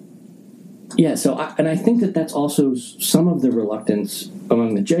yeah, so I think that's also some of the reluctance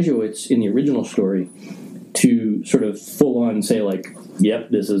among the Jesuits in the original story to sort of full on say, like, yep,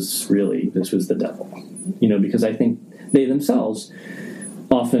 this was the devil. Because I think they themselves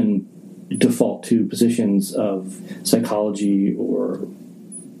often default to positions of psychology or,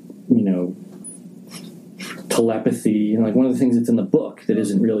 telepathy. Like, one of the things that's in the book that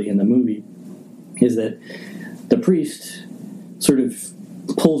isn't really in the movie is that the priest sort of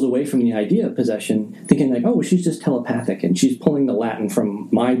pulls away from the idea of possession, thinking like, oh, she's just telepathic and she's pulling the Latin from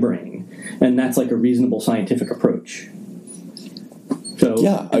my brain, and that's like a reasonable scientific approach. So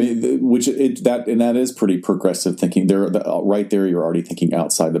yeah, that is pretty progressive thinking. Right there, you're already thinking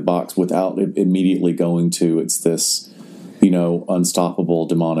outside the box without immediately going to it's this, unstoppable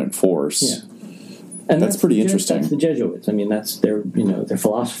demonic force. Yeah. And that's pretty interesting. That's the Jesuits. That's they're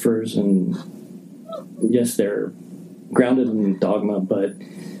philosophers, and yes, they're grounded in dogma, but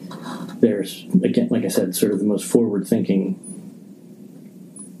there's, again, like I said, sort of the most forward-thinking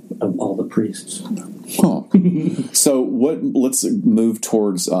of all the priests. Huh. So let's move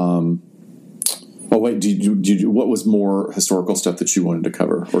towards, what was more historical stuff that you wanted to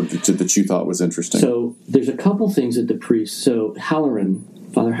cover, or that you thought was interesting? So there's a couple things that the priests,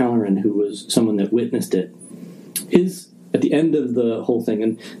 Father Halloran, who was someone that witnessed it, is at the end of the whole thing,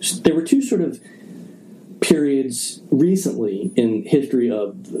 and there were two sort of periods recently in history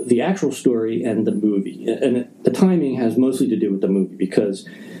of the actual story and the movie. And the timing has mostly to do with the movie, because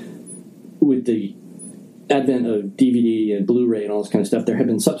with the advent of DVD and Blu-ray and all this kind of stuff, there have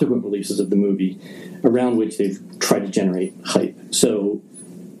been subsequent releases of the movie around which they've tried to generate hype. So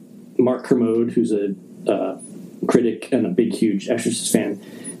Mark Kermode, who's a critic and a big, huge Exorcist fan,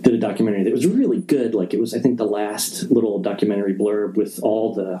 did a documentary that was really good. Like, it was, I think, the last little documentary blurb with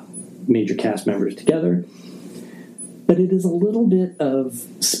all the major cast members together. But it is a little bit of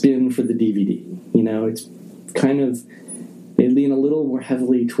spin for the DVD. It's kind of, they lean a little more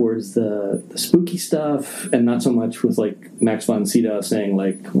heavily towards the spooky stuff, and not so much with, like, Max von Sydow saying,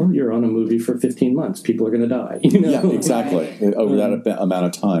 like, well, you're on a movie for 15 months. People are going to die. Yeah, exactly. Over that amount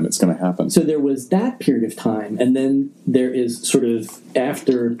of time, it's going to happen. So there was that period of time, and then there is sort of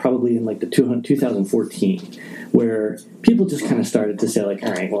after, probably in, like, the 2014, where people just kind of started to say, like,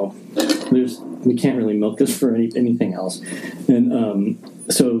 all right, well, we can't really milk this for anything else. And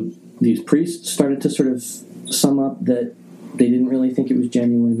so these priests started to sort of sum up that they didn't really think it was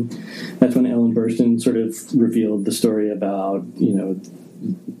genuine. That's when Ellen Burstyn sort of revealed the story about,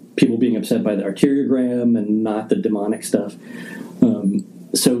 people being upset by the arteriogram and not the demonic stuff.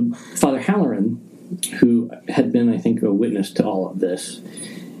 So Father Halloran, who had been, I think, a witness to all of this,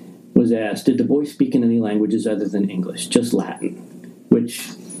 was asked, did the boy speak in any languages other than English, just Latin?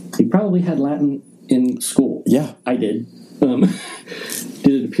 Which, he probably had Latin in school. Yeah. I did.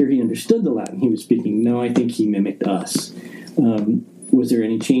 Did it appear he understood the Latin he was speaking? No, I think he mimicked us. Was there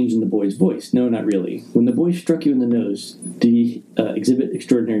any change in the boy's voice? No, not really. When the boy struck you in the nose, did he exhibit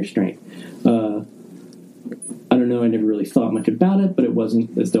extraordinary strength? I don't know, I never really thought much about it, but it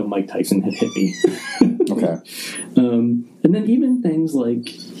wasn't as though Mike Tyson had hit me. Okay. And then even things like,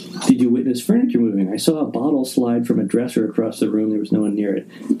 did you witness furniture moving? I saw a bottle slide from a dresser across the room. There was no one near it.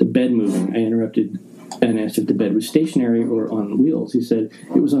 The bed moving. I interrupted and asked if the bed was stationary or on wheels. He said,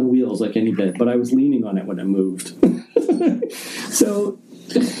 it was on wheels like any bed, but I was leaning on it when it moved. So...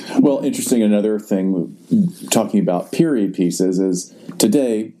 Well, interesting. Another thing, talking about period pieces, is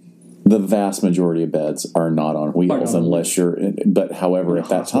today The vast majority of beds are not on wheels unless you're. But however, at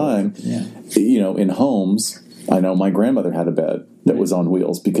that time, in homes, I know my grandmother had a bed that was on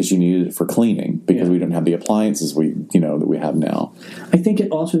wheels because you needed it for cleaning because we don't have the appliances that we have now. I think it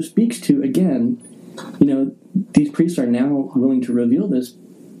also speaks to, again, these priests are now willing to reveal this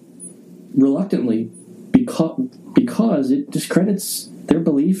reluctantly because it discredits their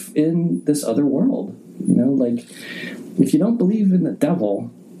belief in this other world. If you don't believe in the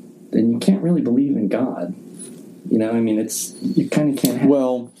devil, then you can't really believe in God. You kind of can't have...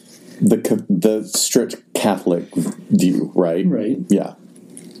 Well, the strict Catholic view, right? Right. Yeah.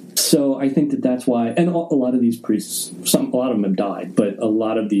 So I think that's why, and a lot of these priests, a lot of them have died, but a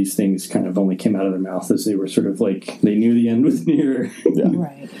lot of these things kind of only came out of their mouth as they were sort of they knew the end was near. Yeah.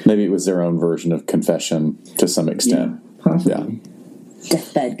 Right. Maybe it was their own version of confession to some extent. Yeah, possibly. Yeah.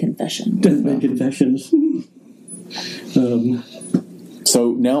 Deathbed confession. Deathbed confessions.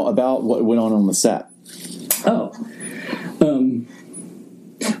 So now about what went on the set.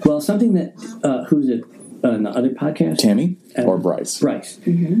 Well, something that, who's it, on the other podcast? Tammy or Bryce? Bryce.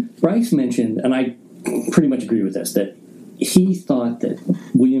 Mm-hmm. Bryce mentioned, and I pretty much agree with this, that he thought that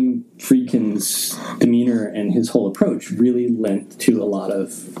William Friedkin's demeanor and his whole approach really lent to a lot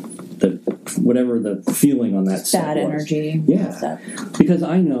of the feeling on that set bad was. energy. Yeah. Stuff. Because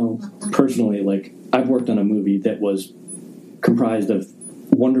I know, personally, I've worked on a movie that was comprised of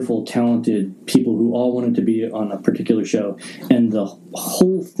wonderful, talented people who all wanted to be on a particular show, and the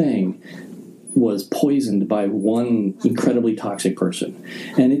whole thing was poisoned by one incredibly toxic person,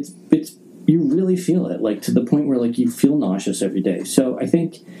 and it's you really feel it, to the point where you feel nauseous every day. So I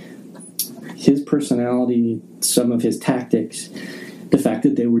think his personality, some of his tactics, the fact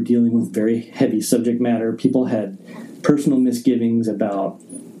that they were dealing with very heavy subject matter, people had personal misgivings about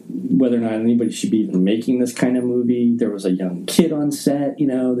whether or not anybody should be even making this kind of movie. There was a young kid on set,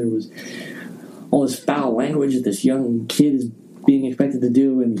 there was all this foul language that this young kid is being expected to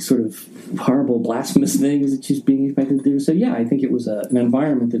do, and these sort of horrible blasphemous things that she's being expected to do. So yeah, I think it was an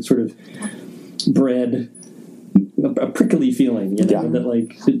environment that sort of bred a prickly feeling,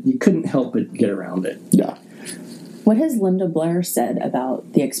 that you couldn't help but get around it. Yeah. What has Linda Blair said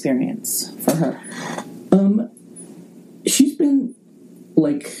about the experience for her? She's been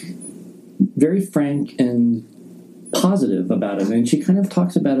very frank and positive about it, and she kind of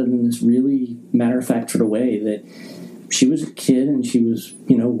talks about it in this really matter-of-fact sort of way, that she was a kid and she was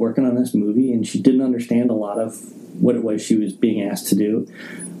working on this movie, and she didn't understand a lot of what it was she was being asked to do,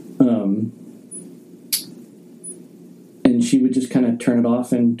 and she would just kind of turn it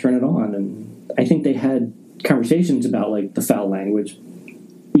off and turn it on. And I think they had conversations about the foul language,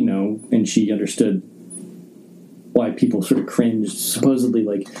 and she understood why people sort of cringed. Supposedly,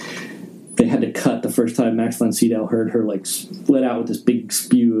 they had to cut the first time Max von Sydow heard her let out with this big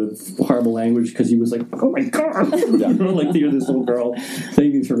spew of horrible language, because he was oh my god, to hear this little girl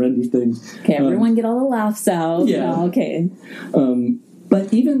saying these horrendous things. Okay, everyone get all the laughs out. Yeah. Oh, okay.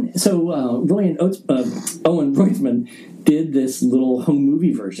 But even so, Owen Reutemann did this little home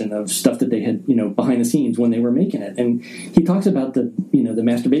movie version of stuff that they had, behind the scenes when they were making it. And he talks about the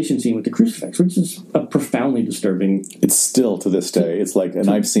masturbation scene with the crucifix, which is a profoundly disturbing. It's still to this day. It's and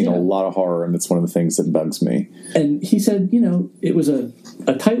I've seen a lot of horror, and it's one of the things that bugs me. And he said, it was a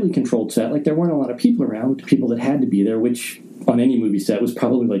tightly controlled set. There weren't a lot of people around, the people that had to be there, which on any movie set was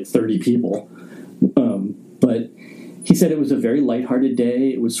probably 30 people. But he said it was a very lighthearted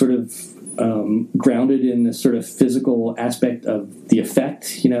day. It was sort of grounded in this sort of physical aspect of the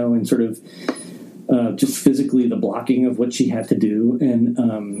effect, and sort of just physically the blocking of what she had to do.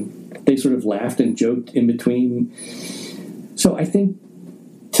 And they sort of laughed and joked in between. So I think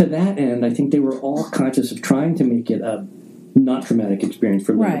to that end, I think they were all conscious of trying to make it a not traumatic experience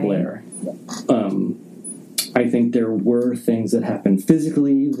for Linda Blair. I think there were things that happened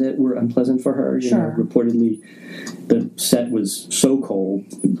physically that were unpleasant for her. Reportedly, the set was so cold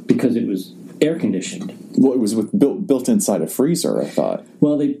because it was air conditioned. Well, it was built inside a freezer, I thought.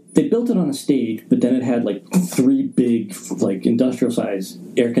 Well, they built it on a stage, but then it had 3 big industrial size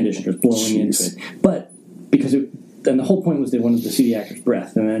air conditioners blowing into it. But because and the whole point was they wanted to see the actor's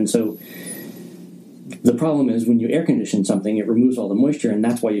breath, and then so the problem is when you air condition something, it removes all the moisture, and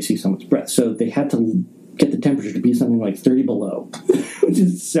that's why you see so much breath. So they had to get the temperature to be something 30 below, which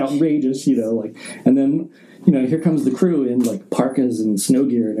is outrageous, and then, here comes the crew in parkas and snow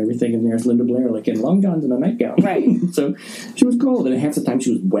gear and everything, and there's Linda Blair in long johns and a nightgown. Right. So she was cold, and half the time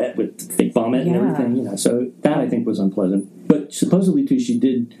she was wet with fake vomit and everything, so that I think was unpleasant. But supposedly too, she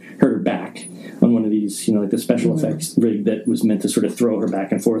did hurt her back on one of these, the special effects rig that was meant to sort of throw her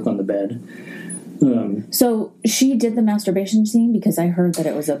back and forth on the bed. So she did the masturbation scene because I heard that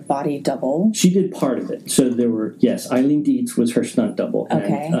it was a body double. She did part of it. So there were, yes, Eileen Dietz was her stunt double.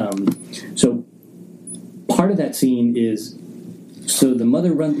 Okay. And, so part of that scene is, so the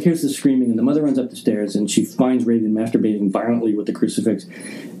mother here's the screaming, and the mother runs up the stairs, and she finds Reagan masturbating violently with the crucifix,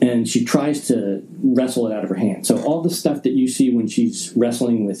 and she tries to wrestle it out of her hand. So all the stuff that you see when she's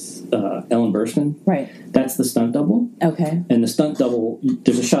wrestling with Ellen Burstyn, Right. that's the stunt double. Okay. And the stunt double,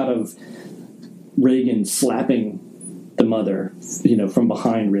 there's a shot of Reagan slapping the mother, from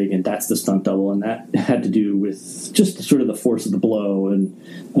behind Reagan. That's the stunt double, and that had to do with just sort of the force of the blow.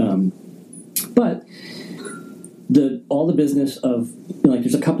 And but all the business of,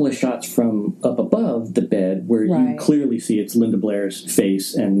 there's a couple of shots from up above the bed where you clearly see it's Linda Blair's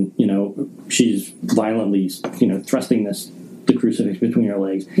face, and she's violently thrusting the crucifix between her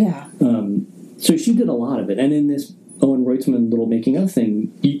legs. Yeah. So she did a lot of it, and in this Owen Reutemann little making of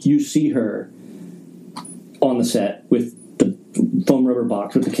thing, you see her on the set with the foam rubber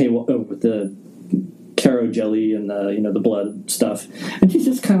box with the Caro jelly and the blood stuff, and she's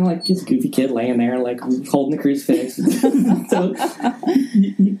just kind of like this goofy kid laying there like holding the crucifix. So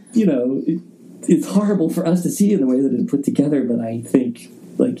it's horrible for us to see in the way that it's put together, but I think,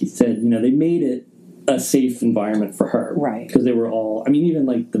 like you said, they made it a safe environment for her, right? Because they were all, even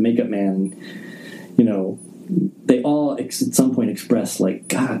like the makeup man, they all at some point expressed like,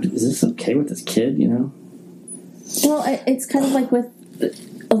 God, is this okay with this kid? Well, it's kind of like with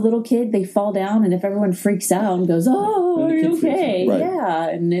a little kid, they fall down, and if everyone freaks out and goes, "Oh, are you okay?" Right. Yeah,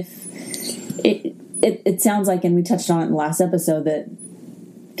 and if it sounds like, and we touched on it in the last episode, that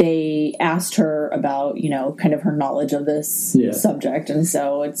they asked her about, kind of her knowledge of this subject, and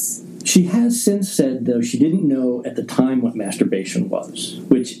so it's. She has since said, though, she didn't know at the time what masturbation was,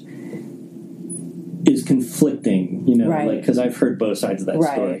 which is conflicting, because I've heard both sides of that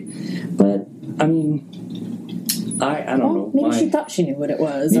story. But I don't know. Maybe she thought she knew what it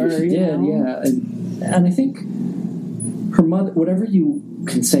was. Maybe she did, yeah. And I think her mother, whatever you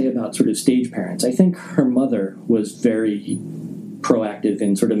can say about sort of stage parents, I think her mother was very proactive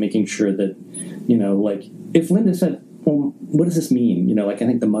in sort of making sure that, if Linda said, well, what does this mean? I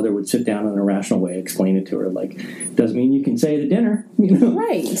think the mother would sit down in a rational way, explain it to her, doesn't mean you can say it at dinner,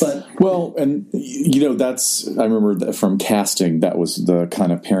 Right. But well, and I remember from casting, that was the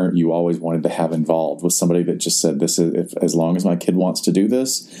kind of parent you always wanted to have involved, was somebody that just said, this is, as long as my kid wants to do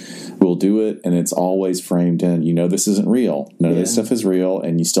this, we'll do it. And it's always framed in, this isn't real. None of this stuff is real,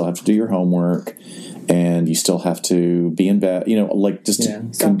 and you still have to do your homework, and you still have to be in bed,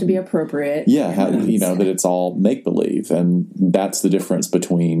 still have to be appropriate. Yeah, that it's all make-believe. And that's the difference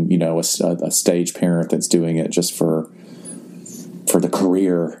between, a stage parent that's doing it just for the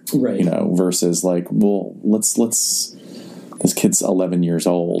career, right. Versus this kid's 11 years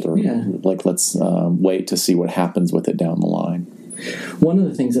old, or let's wait to see what happens with it down the line. One of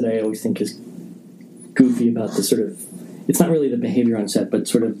the things that I always think is goofy about the sort of, it's not really the behavior on set, but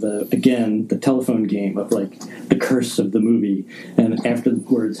sort of the telephone game of the curse of the movie, and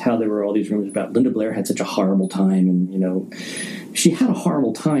afterwards how there were all these rumors about Linda Blair had such a horrible time, and she had a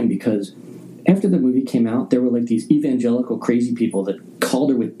horrible time because after the movie came out, there were these evangelical crazy people that called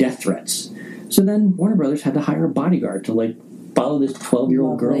her with death threats. So then Warner Brothers had to hire a bodyguard to follow this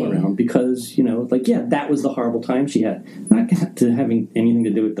 12-year-old girl around because, that was the horrible time she had. Not to having anything to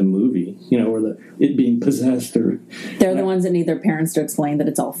do with the movie, or it being possessed. They're the ones that need their parents to explain that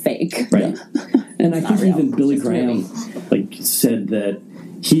it's all fake. Right. And I think even Billy Graham, said that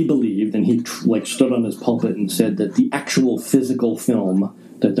he believed, and he, stood on his pulpit and said that the actual physical film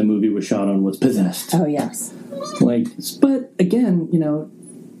that the movie was shot on was possessed. Oh, yes. But again,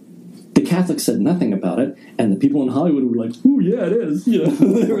 the Catholics said nothing about it, and the people in Hollywood were like, "Ooh, yeah, it is."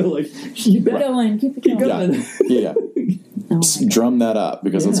 They were like, "You bet." Keep it going. Yeah. Drum that up,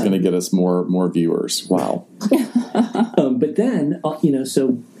 because it's going to get us more viewers. Wow. But then,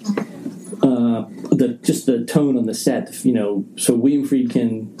 the tone on the set, so William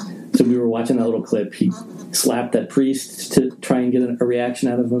Friedkin, so we were watching that little clip, he slapped that priest to try and get a reaction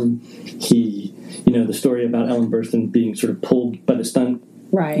out of him. He, the story about Ellen Burstyn being sort of pulled by the stunt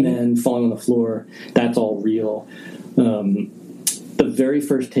man falling on the floor, that's all real. The very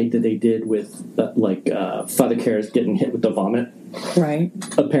first take that they did with Father Karras getting hit with the vomit,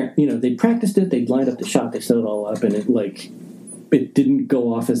 apparently, they practiced it, they lined up the shot, they set it all up, and it didn't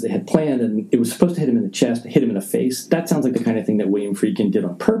go off as they had planned, and it was supposed to hit him in the chest, hit him in the face. That sounds like the kind of thing that William Friedkin did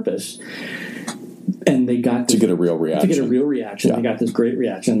on purpose. And they got to get a real reaction. Yeah. They got this great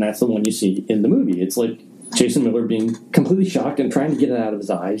reaction, and that's the one you see in the movie. It's Jason Miller being completely shocked and trying to get it out of his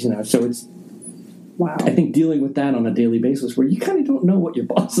eyes, So it's Wow. I think dealing with that on a daily basis where you kind of don't know what your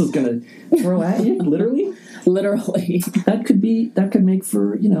boss is going to throw at you, literally, that could make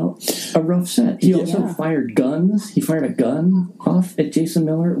for, a rough set. He also fired guns. He fired a gun off at Jason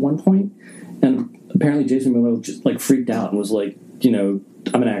Miller at one point, and apparently Jason Miller just freaked out and was like,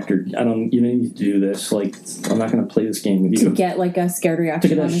 I'm an actor. You don't need to do this. I'm not going to play this game with you. To get a scared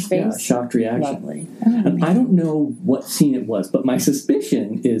reaction on his face? Yeah, shocked reaction. Lovely. And I don't know what scene it was, but my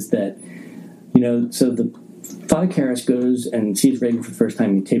suspicion is that, so the Father Karras goes and sees Reagan for the first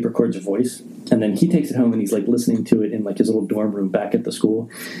time, and he tape records her voice, and then he takes it home and he's listening to it in his little dorm room back at the school,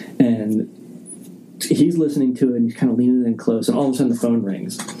 and he's listening to it and he's kind of leaning in close, and all of a sudden the phone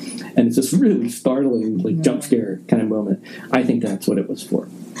rings. And it's this really startling, jump scare kind of moment. I think that's what it was for,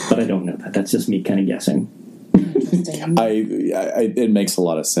 but I don't know that. That's just me kind of guessing. It makes a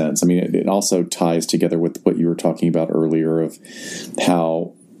lot of sense. I mean, it also ties together with what you were talking about earlier of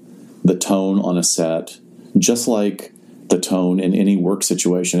how the tone on a set, just like the tone in any work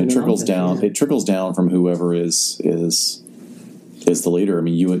situation, it trickles down. Yeah. It trickles down from whoever is the leader. I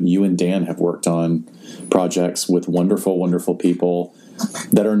mean, you and Dan have worked on projects with wonderful, wonderful people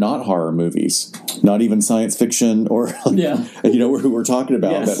that are not horror movies, not even science fiction, or who we're talking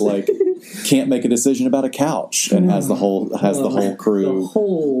about that can't make a decision about a couch and has the whole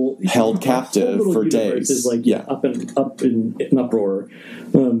crew held captive for days. Is up in uproar.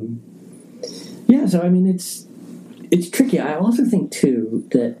 So I mean, it's tricky. I also think too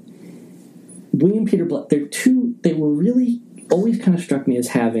that William Peter Blatty, they were really always kind of struck me as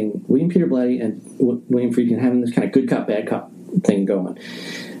having William Peter Blatty and William Friedkin having this kind of good cop, bad cop thing going,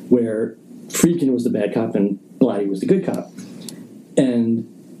 where Friedkin was the bad cop and Blatty was the good cop. And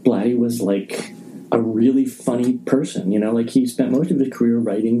Blatty was a really funny person, he spent most of his career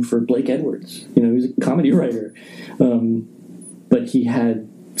writing for Blake Edwards. He was a comedy writer. But he had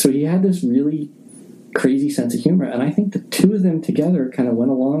this really crazy sense of humor, and I think the two of them together kind of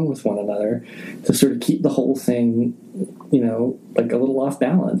went along with one another to sort of keep the whole thing, a little off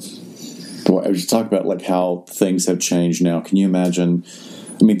balance. Boy, I was just talking about how things have changed now. Can you imagine?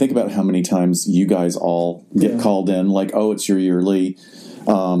 I mean, think about how many times you guys all get called in, it's your yearly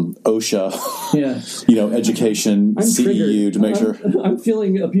OSHA, education, I'm CEU triggered. to make sure. I'm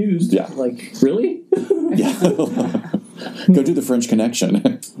feeling abused. Yeah. Really? Yeah. Go do the French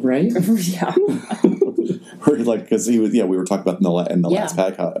Connection. Right? Yeah. Because we were talking about in the last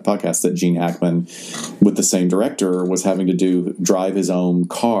podcast that Gene Hackman, with the same director, was having to drive his own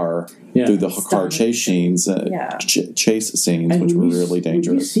car through the car chase scenes, which were really dangerous.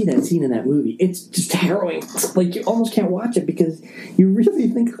 When you see that scene in that movie, it's just harrowing. You almost can't watch it because you really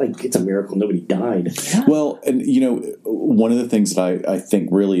think it's a miracle nobody died. Well, and one of the things that I think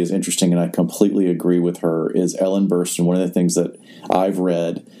really is interesting, and I completely agree with her, is Ellen Burstyn. One of the things that I've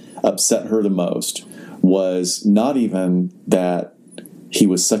read upset her the most was not even that he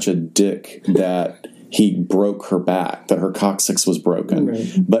was such a dick that he broke her back, that her coccyx was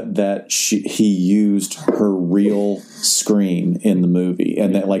broken, but that he used her real scream in the movie.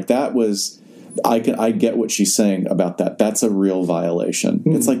 And that was, I get what she's saying about that. That's a real violation.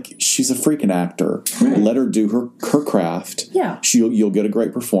 It's she's a freaking actor. Let her do her craft. Yeah. You'll get a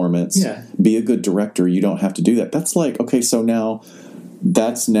great performance. Yeah. Be a good director. You don't have to do that. That's okay, so now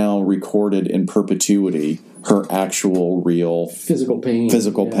that's now recorded in perpetuity, her actual real physical pain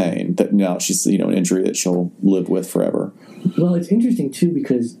that now she's an injury that she'll live with forever. Well, it's interesting too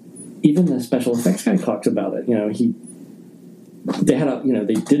because even the special effects guy talks about it. They had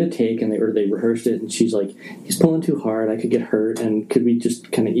they did a take and they rehearsed it, and she's like, he's pulling too hard, I could get hurt, and could we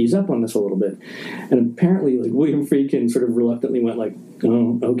just kind of ease up on this a little bit? And apparently William Friedkin sort of reluctantly went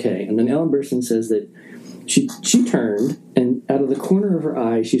oh, okay. And then Ellen Burstyn says that she turned, and out of the corner of her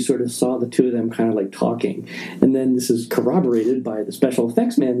eye, she sort of saw the two of them kind of talking. And then this is corroborated by the special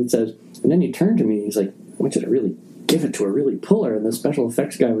effects man that says, and then he turned to me and he's like, I want you to really give it to her, really pull her. And the special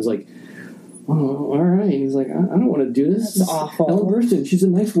effects guy was like, oh, all right. He's like, I don't want to do this. That's awful. Ellen Burstyn, she's a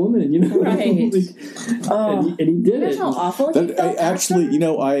nice woman, Right. and he did it. That's how awful. This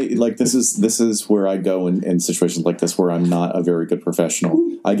is where I go in situations like this where I'm not a very good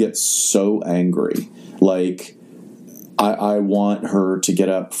professional. I get so angry. I want her to get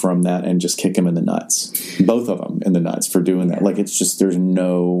up from that and just kick him in the nuts. Both of them in the nuts for doing that. It's just, there's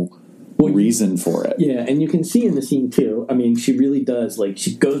no reason for it. Yeah, and you can see in the scene too. I mean, she really does.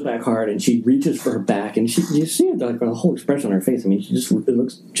 She goes back hard and she reaches for her back, and you see it the whole expression on her face. I mean, it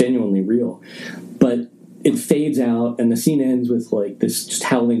looks genuinely real, but it fades out, and the scene ends with this just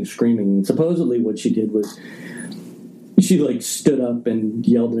howling, screaming. And supposedly, what she did was she stood up and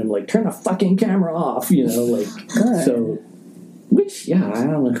yelled at him, turn the fucking camera off. Good. So Which, yeah, I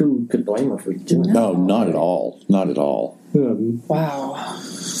don't know who could blame her for doing that. No, not at all. Not at all. Wow.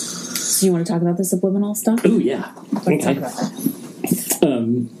 So you want to talk about the subliminal stuff? Oh, yeah. Let's talk about that.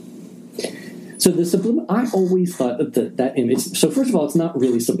 So the subliminal, I always thought that that image, so first of all, it's not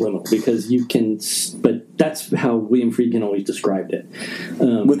really subliminal because you can, but that's how William Friedkin always described it.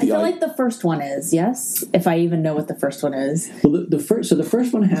 With I the feel like the first one is, yes? If I even know what the first one is. Well, the first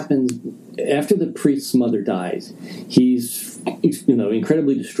one happens after the priest's mother dies. He's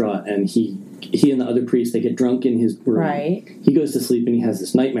incredibly distraught, and he and the other priest, they get drunk in his room. Right. He goes to sleep and he has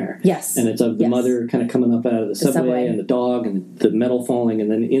this nightmare. Yes. And it's of the Yes. mother kind of coming up out of the subway and the dog and the metal falling,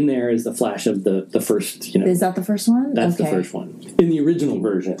 and then in there is the flash of the first, Is that the first one? That's the first one. In the original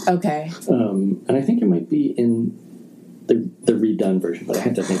version. Okay. And I think it might be in the redone version, but I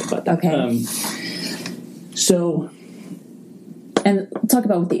have to think about that. Okay. And talk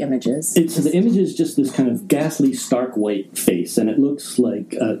about what the image is. So the image is just this kind of ghastly, stark white face, and it looks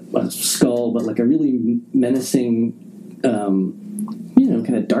like a skull, but like a really menacing,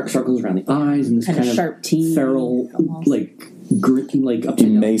 kind of dark circles around the eyes, and this kind of sharp teeth, feral, almost. like gritty, like upside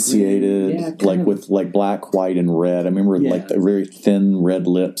down emaciated, grin. like with like black, white, and red. I remember like the very thin red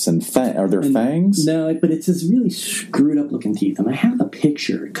lips and are there fangs? No, but it's this really screwed up looking teeth, and I have a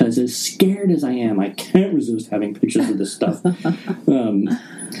picture because as scared as I am, I can't resist having pictures of this stuff. And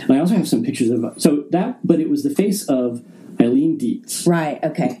I also have some pictures of but it was the face of Eileen Dietz. Right,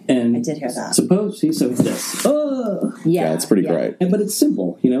 okay. And I did hear that. So it's this. Oh! Yeah, it's pretty great. But it's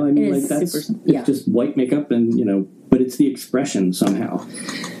simple, I mean, It like is that's super simple. it's just white makeup and, but it's the expression somehow.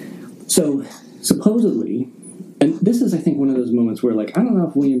 So supposedly, and this is, I think, one of those moments where, like, I don't know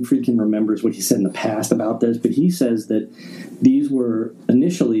if William Friedkin remembers what he said in the past about this, but he says that these were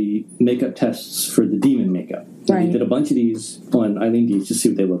initially makeup tests for the demon makeup. Right. They did a bunch of these on Eileen Dietz to see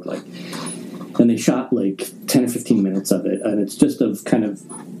what they look like. And they shot like 10 or 15 minutes of it, and it's just of kind of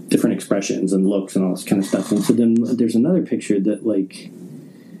different expressions and looks and all this kind of stuff. And so then there's another picture that, like,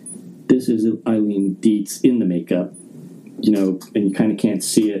 this is Eileen Dietz in the makeup, and you kind of can't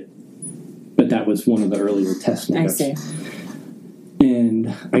see it, but that was one of the earlier test makeups. I see.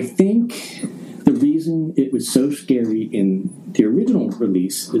 And I think the reason it was so scary in the original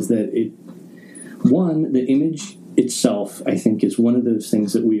release is that the image itself, I think, is one of those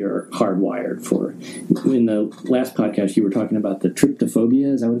things that we are hardwired for. In the last podcast, you were talking about the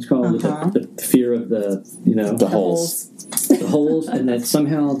tryptophobia, is that what it's called? The fear of the holes. The holes, and that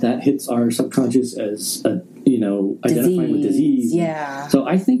somehow that hits our subconscious as identifying with disease. Yeah. So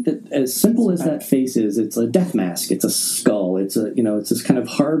I think that as simple as that face is, it's a death mask, it's a skull, it's it's this kind of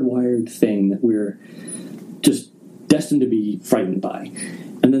hardwired thing that we're just destined to be frightened by.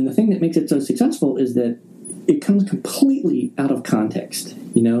 And then the thing that makes it so successful is that it comes completely out of context.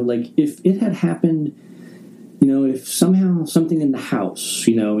 Like if it had happened, if somehow something in the house,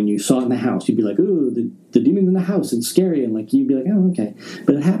 and you saw it in the house, you'd be like, ooh, the demon's in the house, it's scary, and like you'd be like, oh, okay.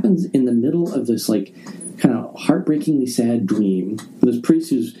 But it happens in the middle of this like kind of heartbreakingly sad dream. This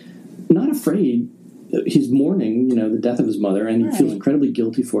priest who's not afraid, he's mourning, the death of his mother, and he feels incredibly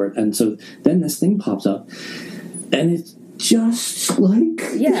guilty for it. And so then this thing pops up, and it's just like...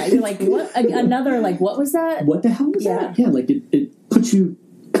 Yeah, you're like, what? Another, like, what was that? What the hell was that? Yeah, like, it puts you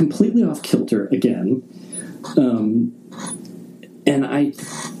completely off kilter again. And I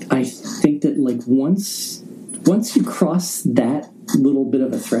think that, like, once you cross that little bit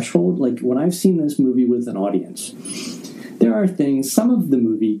of a threshold, like, when I've seen this movie with an audience, there are things... Some of the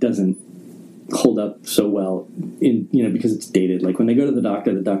movie doesn't hold up so well because it's dated. Like when they go to the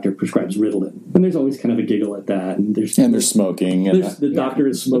doctor prescribes Ritalin, and there's always kind of a giggle at that, and they're smoking, and the doctor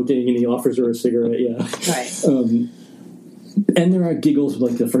is smoking, and he offers her a cigarette. Yeah, right. And there are giggles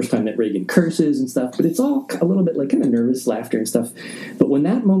like the first time that Reagan curses and stuff, but it's all a little bit like kind of nervous laughter and stuff. But when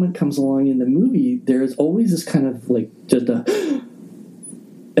that moment comes along in the movie, there's always this kind of like just a.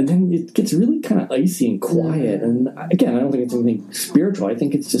 And then it gets really kind of icy and quiet. And again, I don't think it's anything spiritual. I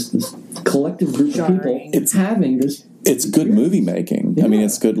think it's just this collective group of people. It's having this. It's good movie making. Yeah. I mean,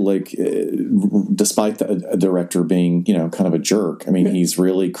 it's good. Like, despite the director being, kind of a jerk. I mean, he's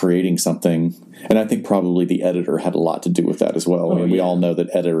really creating something. And I think probably the editor had a lot to do with that as well. We all know that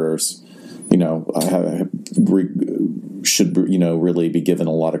editors, should really be given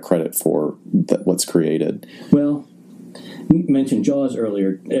a lot of credit for what's created. Well. You mentioned Jaws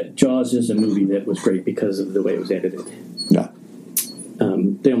earlier. Jaws is a movie that was great because of the way it was edited. Yeah.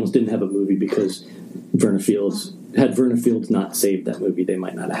 They almost didn't have a movie because had Verna Fields not saved that movie, they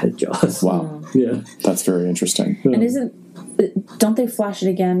might not have had Jaws. Wow. Yeah. That's very interesting. And isn't don't they flash it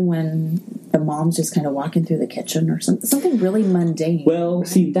again when the mom's just kind of walking through the kitchen or something really mundane? Well,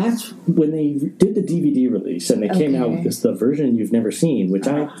 see, that's when they did the DVD release, and they came out with the version you've never seen, which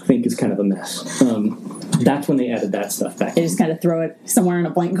I think is kind of a mess. That's when they added that stuff back. They just kind of throw it somewhere in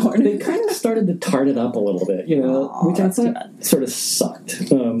a blank corner. They kind of started to tart it up a little bit, which I thought sort of sucked.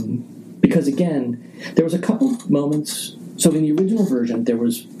 Because, again, there was a couple moments. So in the original version, there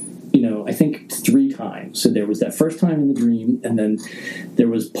was, I think 3 times. So there was that first time in the dream, and then there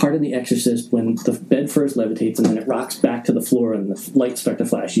was part in The Exorcist when the bed first levitates, and then it rocks back to the floor, and the lights start to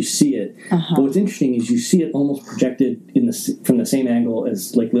flash. You see it. But what's interesting is you see it almost projected from the same angle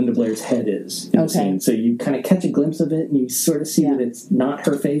as, like, Linda Blair's head is in the scene. So you kind of catch a glimpse of it, and you sort of see that it's not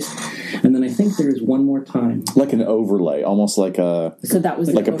her face. And then I think there is one more time. Like an overlay, almost like a... So that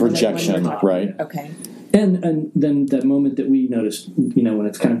was like a projection, right? Okay. And then that moment that we noticed, when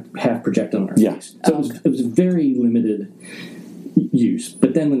it's kind of half projected on our face. So it was very limited use.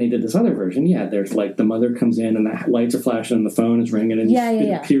 But then when they did this other version, there's like the mother comes in and the lights are flashing and the phone is ringing and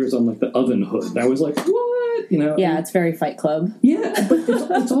it appears on like the oven hood. And I was like, what? Yeah, it's very Fight Club. Yeah, but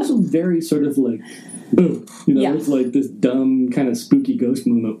it's also very sort of like, boom. It's like this dumb kind of spooky ghost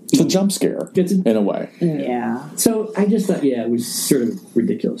moment. It's a jump scare in a way. Yeah. So I just thought, it was sort of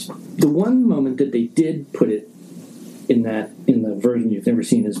ridiculous. The one moment that they did put it in the version you've never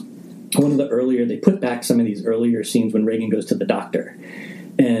seen is one of the earlier, they put back some of these earlier scenes when Regan goes to the doctor.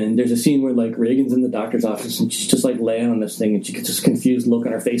 And there's a scene where, like, Regan's in the doctor's office and she's just, like, laying on this thing and she gets this confused look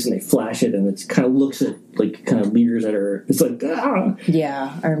on her face and they flash it and it kind of looks at, like, kind of leers at her. It's like, ah!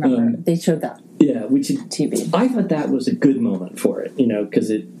 Yeah, I remember. They showed that. Yeah, which TV. I thought that was a good moment for it, because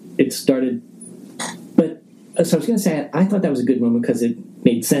it started... But, so I was going to say, I thought that was a good moment because it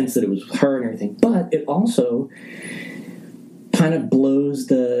made sense that it was her and everything. But it also kind of blows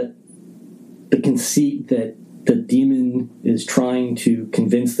the conceit that the demon is trying to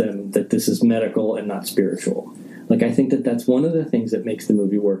convince them that this is medical and not spiritual. Like, I think that that's one of the things that makes the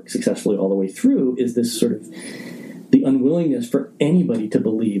movie work successfully all the way through is this sort of the unwillingness for anybody to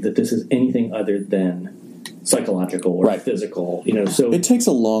believe that this is anything other than psychological or physical, so it takes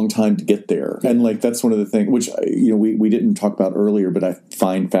a long time to get there. And like, that's one of the things which, we didn't talk about earlier, but I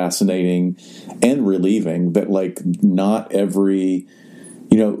find fascinating and relieving that, like, not every,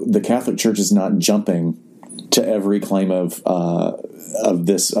 the Catholic Church is not jumping to every claim of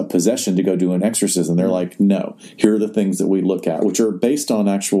possession to go do an exorcism. They're like, no, here are the things that we look at, which are based on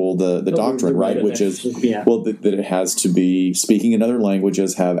actual the doctrine, right? Which is that it has to be speaking in other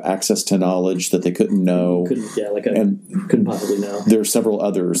languages, have access to knowledge that they couldn't know, couldn't possibly know. There are several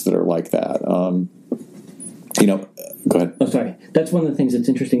others that are like that. Go ahead. Oh, sorry. That's one of the things that's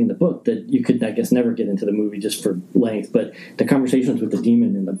interesting in the book that you could, I guess, never get into the movie just for length. But the conversations with the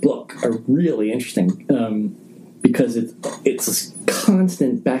demon in the book are really interesting because it's this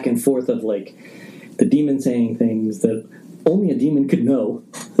constant back and forth of, like, the demon saying things that only a demon could know,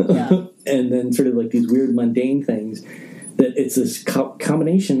 and then sort of like these weird mundane things that it's this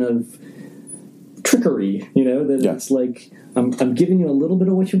combination of trickery, it's like, I'm giving you a little bit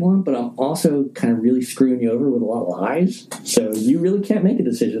of what you want, but I'm also kind of really screwing you over with a lot of lies. So you really can't make a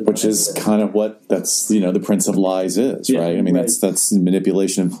decision. Which is kind of what the Prince of Lies is, right? I mean, that's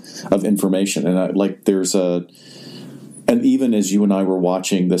manipulation of information. And there's and even as you and I were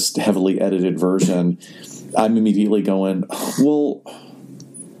watching this heavily edited version, I'm immediately going, well,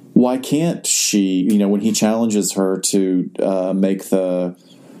 why can't she, when he challenges her to make the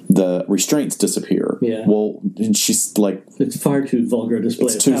restraints disappear. Yeah. Well, and she's like, it's far too vulgar a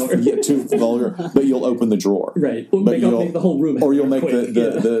display of power. Too vulgar. But you'll open the drawer, right? Well, make the whole room, or you'll make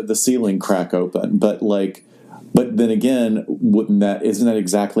the ceiling crack open. But then again, isn't that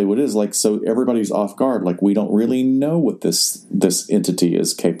exactly what it is? Like, so everybody's off guard. Like, we don't really know what this entity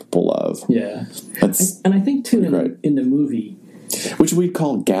is capable of. Yeah, and I think too in the movie, which we'd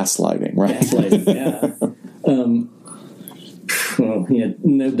call gaslighting, right? Gaslighting, yeah. Well,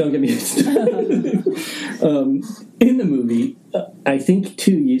 no, don't get me started. In the movie, I think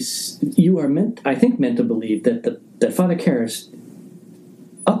too, you are meant to believe that Father Karras,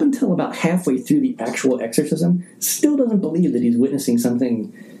 up until about halfway through the actual exorcism, still doesn't believe that he's witnessing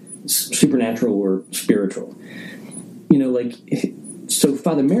something supernatural or spiritual. So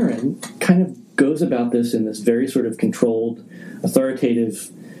Father Merrin kind of goes about this in this very sort of controlled, authoritative,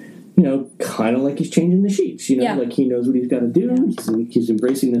 kind of like he's changing the sheets, like he knows what he's got to do. He's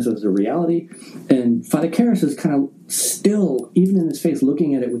embracing this as a reality. And Father Karras is kind of still, even in his face,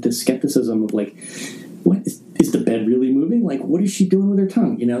 looking at it with this skepticism of like, what is the bed really moving? Like, what is she doing with her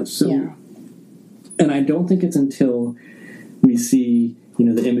tongue? And I don't think it's until we see,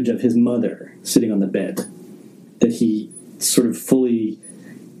 the image of his mother sitting on the bed that he sort of fully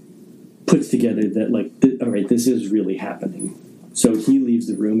puts together that, like, all right, this is really happening. So he leaves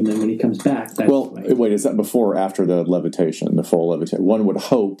the room, and then when he comes back, that's wait, is that before or after the levitation, the full levitation? One would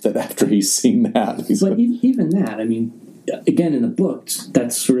hope that after he's seen that, but even that, I mean, again, in the books,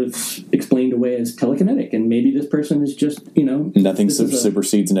 that's sort of explained away as telekinetic, and maybe this person is just, nothing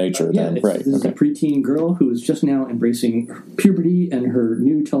supersedes nature. Yeah, then. Right. This is a preteen girl who is just now embracing puberty and her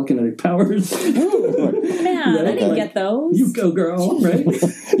new telekinetic powers. Ooh, man, I didn't get those. You go, girl, right?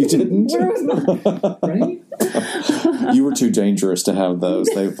 You didn't? Where was mine? Right? You were too dangerous to have those.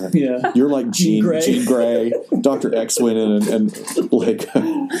 Yeah. You're like Jean Grey. Dr. X went in and like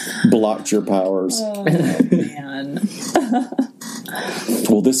blocked your powers. Oh, man.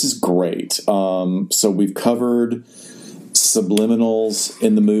 Well, this is great. So we've covered subliminals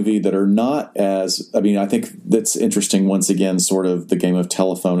in the movie that are not as, I think that's interesting. Once again, sort of the game of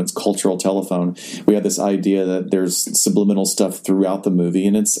telephone. It's cultural telephone. We had this idea that there's subliminal stuff throughout the movie,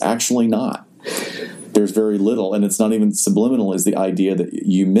 and it's actually not. There's very little, and it's not even subliminal is the idea that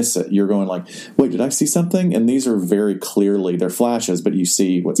you miss it. You're going like, wait, did I see something? And these are very clearly, they're flashes, but you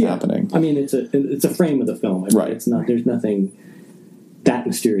see what's happening. I mean, it's a frame of the film. Right. It's not, there's nothing that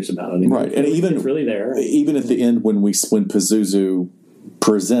mysterious about it. Right. And even it's really there. Even at the end when Pazuzu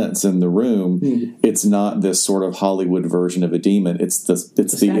presents in the room, it's not this sort of Hollywood version of a demon. It's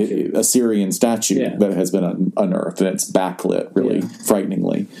the Assyrian statue that has been unearthed, and it's backlit really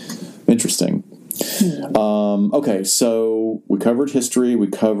frighteningly. Interesting. Okay, so we covered history. We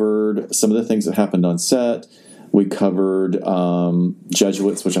covered some of the things that happened on set. We covered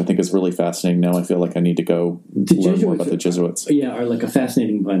Jesuits, which I think is really fascinating. Now I feel like I need to go learn more about the Jesuits. Yeah, are like a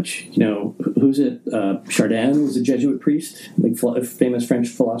fascinating bunch. Who's it? Chardin was a Jesuit priest, like a famous French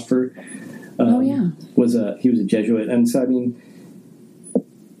philosopher. He was a Jesuit, and so I mean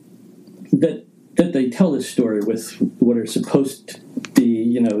that they tell this story with what are supposed to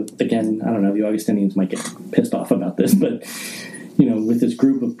be, again, I don't know, the Augustinians might get pissed off about this, but, with this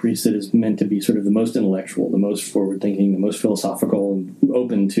group of priests that is meant to be sort of the most intellectual, the most forward-thinking, the most philosophical, and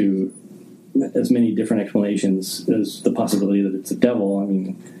open to as many different explanations as the possibility that it's a devil, I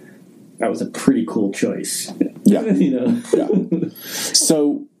mean, that was a pretty cool choice. Yeah. Yeah.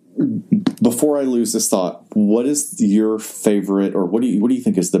 So, before I lose this thought, what is your favorite, or what do you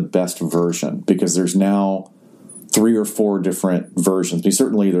think is the best version? Because there's now 3 or 4 different versions.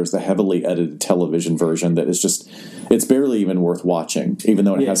 Certainly there's the heavily edited television version that is just, it's barely even worth watching, even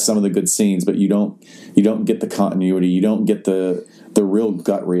though it has some of the good scenes, but you don't get the continuity, you don't get the real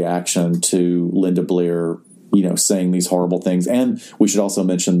gut reaction to Linda Blair, saying these horrible things. And we should also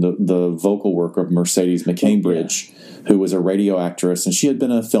mention the vocal work of Mercedes McCambridge, who was a radio actress, and she had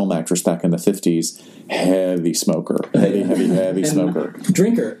been a film actress back in the 50s. Heavy smoker. Heavy smoker.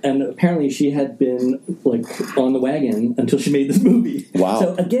 Drinker. And apparently she had been, like, on the wagon until she made this movie. Wow.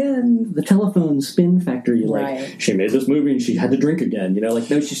 So, again, the telephone spin factory, she made this movie and she had to drink again. No,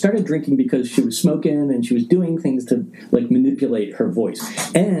 she started drinking because she was smoking and she was doing things to, like, manipulate her voice.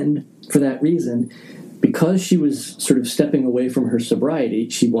 And for that reason, because she was sort of stepping away from her sobriety,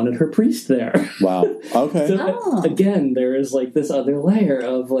 she wanted her priest there. Wow. Okay. So, again, there is like this other layer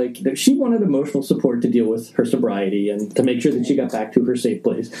of like, she wanted emotional support to deal with her sobriety and to make sure that she got back to her safe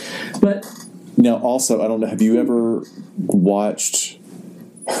place. But now also, I don't know, have you ever watched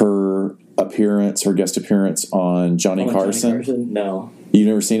her guest appearance on Johnny Carson? Johnny Carson? No. You've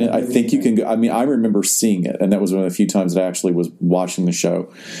never seen it? I think you can go. I mean, I remember seeing it, and that was one of the few times that I actually was watching the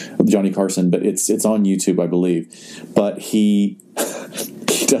show, Johnny Carson. But it's on YouTube, I believe. But he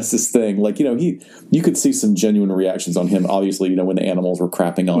does this thing, like you could see some genuine reactions on him. Obviously, when the animals were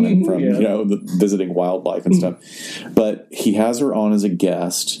crapping on him from the visiting wildlife and stuff. But he has her on as a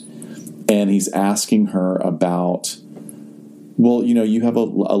guest, and he's asking her about, well, you have a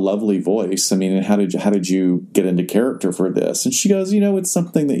lovely voice. I mean, how did you get into character for this? And she goes, it's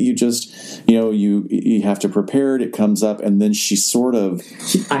something that you just, you have to prepare it. It comes up, and then she sort of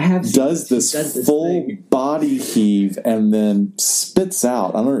does this full body heave, and then spits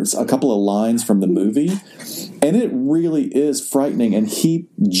out, I don't know, a couple of lines from the movie, and it really is frightening. And he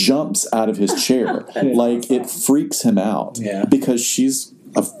jumps out of his chair, like it freaks him out because she's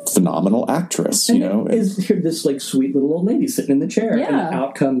a phenomenal actress, Is this like sweet little old lady sitting in the chair, and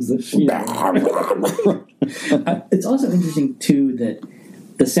out comes this. It's also interesting too that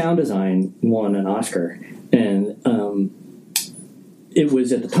the sound design won an Oscar, and it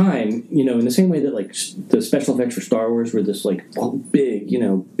was at the time, in the same way that like the special effects for Star Wars were this like big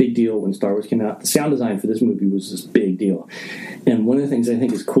deal when Star Wars came out. The sound design for this movie was this big deal, and one of the things I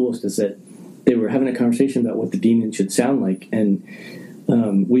think is coolest is that they were having a conversation about what the demon should sound like, and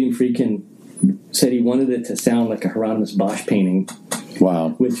William Friedkin said he wanted it to sound like a Hieronymus Bosch painting. Wow.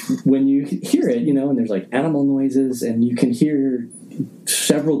 Which, when you hear it, and there's like animal noises, and you can hear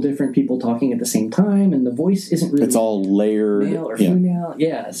several different people talking at the same time, and the voice isn't really... It's all layered. Male or female.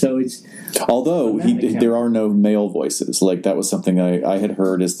 Yeah, so it's... Although there are no male voices. Like, that was something I had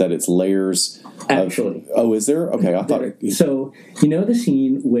heard, is that it's layers... Actually. Oh, is there? Okay, I thought... So, the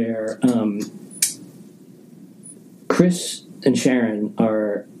scene where Chris and Sharon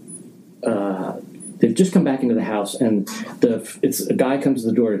are... they've just come back into the house, and a guy comes to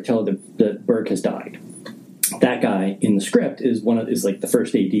the door to tell her that Burke has died. That guy in the script is like the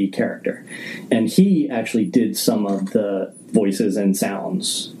first AD character, and he actually did some of the voices and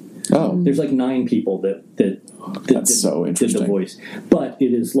sounds. Oh, there's like 9 people that so interesting. did the voice, but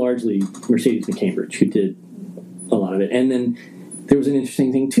it is largely Mercedes McCambridge who did a lot of it. And then there was an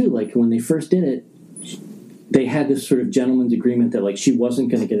interesting thing too, like when they first did it, they had this sort of gentleman's agreement that like she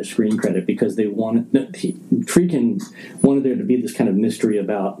wasn't going to get a screen credit because they Friedkin wanted there to be this kind of mystery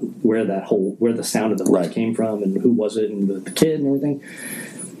about where the sound of the voice came from and who was it and the kid and everything.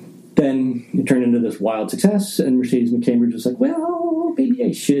 Then it turned into this wild success, and Mercedes McCambridge was like, well, maybe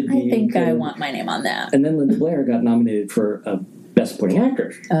I should be. I think I want my name on that. And then Linda Blair got nominated for a Best Supporting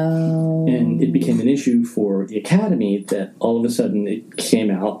Actor. Oh. And it became an issue for the Academy that all of a sudden it came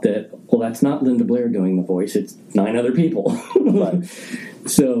out that, well, that's not Linda Blair doing the voice, it's 9 other people. Right.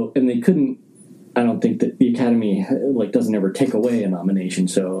 So, and they couldn't, I don't think that the Academy doesn't ever take away a nomination,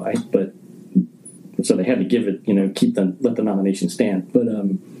 so they had to give it, let the nomination stand. But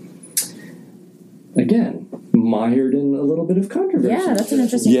again, mired in a little bit of controversy. Yeah, that's an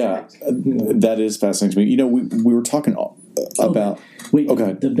interesting fact. That is fascinating to me. We were talking about... the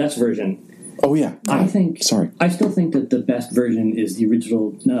best version. Oh, yeah. I still think that the best version is the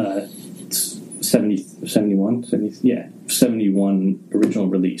original 71 original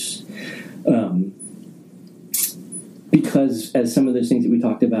release. Because as some of those things that we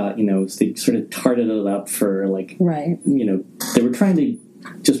talked about, they sort of tarted it up for right. They were trying to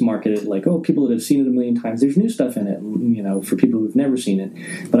just market it like, oh, people that have seen it a million times, there's new stuff in it, for people who've never seen it.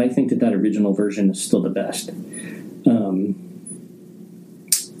 But I think that original version is still the best.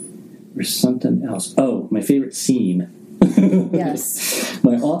 There's something else. Oh, my favorite scene. Yes.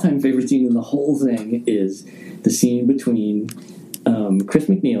 My all-time favorite scene in the whole thing is the scene between Chris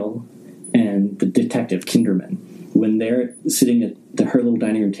McNeil and the detective Kinderman, when they're sitting at her little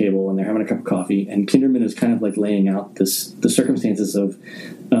dining room table and they're having a cup of coffee, and Kinderman is kind of like laying out the circumstances of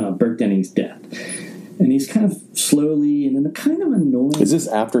Burke Denning's death. And he's kind of slowly and in a kind of annoying... Is this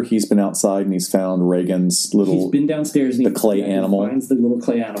after he's been outside and he's found Reagan's little... He's been downstairs and the clay animal. He finds the little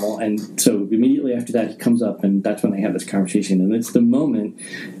clay animal. And so immediately after that, he comes up, and that's when they have this conversation. And it's the moment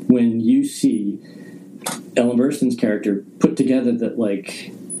when you see Ellen Burstyn's character put together that,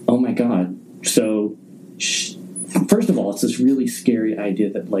 like, oh my God. So, first of all, it's this really scary idea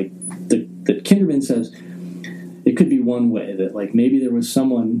that, like, that Kinderman says... It could be one way that, like, maybe there was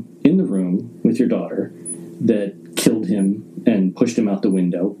someone in the room with your daughter that killed him and pushed him out the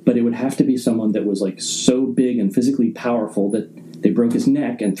window, but it would have to be someone that was, like, so big and physically powerful that they broke his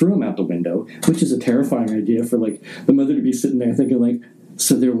neck and threw him out the window, which is a terrifying idea for, like, the mother to be sitting there thinking, like,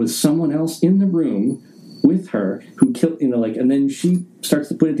 so there was someone else in the room with her who killed, and then she starts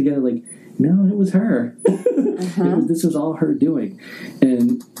to put it together, like, no, it was her. This was all her doing.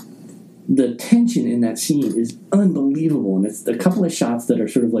 And the tension in that scene is unbelievable, and it's a couple of shots that are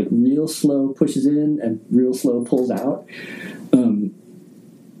sort of like real slow pushes in and real slow pulls out,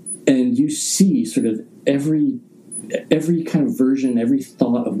 and you see sort of every kind of version, every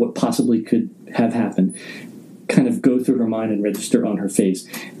thought of what possibly could have happened kind of go through her mind and register on her face.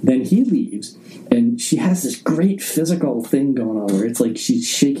 Then he leaves, and she has this great physical thing going on where it's like she's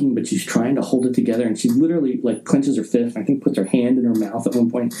shaking, but she's trying to hold it together, and she literally like clenches her fist, and I think puts her hand in her mouth at one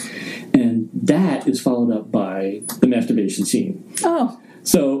point, and that is followed up by the masturbation scene. Oh.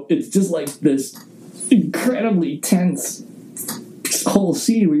 So it's just like this incredibly tense whole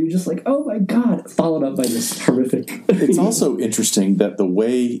scene where you're just like, oh my God, followed up by this horrific... It's also interesting that the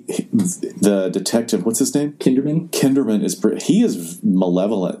way the detective, what's his name? Kinderman is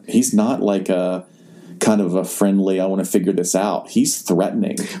malevolent. He's not like a kind of a friendly, I want to figure this out. He's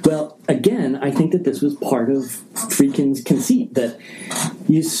threatening. Well, again, I think that this was part of Friedkin's conceit, that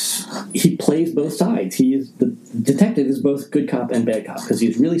he plays both sides. The detective is both good cop and bad cop, because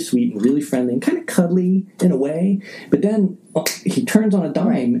he's really sweet and really friendly and kind of cuddly in a way, but then he turns on a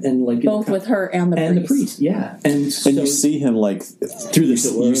dime and like both with her and the priest. Yeah, and you see him like through the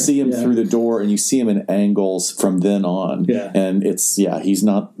door. You see him through the door, and you see him in angles from then on. Yeah, and he's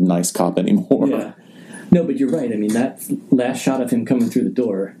not nice cop anymore. Yeah. No, but you're right. I mean, that last shot of him coming through the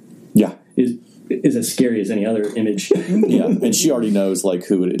door, is as scary as any other image. Yeah, and she already knows like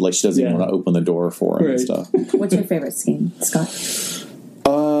who it, like she doesn't even want to open the door for him and stuff. What's your favorite scene, Scott?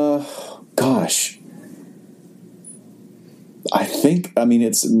 Gosh, I think, I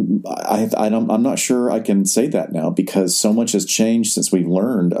mean, I'm not sure I can say that now because so much has changed since we've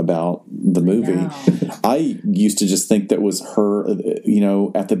learned about the movie. I used to just think that was her,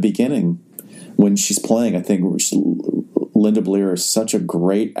 at the beginning when she's playing. I think Linda Blair is such a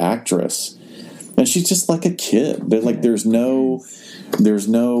great actress, and she's just like a kid. There's no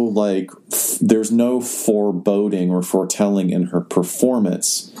foreboding or foretelling in her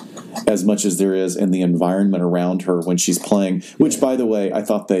performance as much as there is in the environment around her when she's playing, which, by the way, I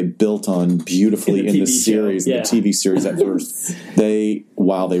thought they built on beautifully in the series, the TV series at first. They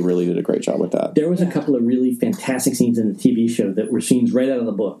really did a great job with that. There was a couple of really fantastic scenes in the TV show that were scenes right out of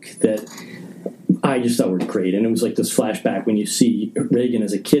the book that I just thought were great. And it was like this flashback when you see Reagan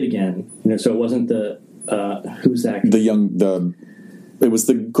as a kid again. So it wasn't the, who's that? It was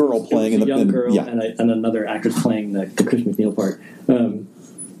the girl playing in the young girl and another actress playing the Chris McNeil part.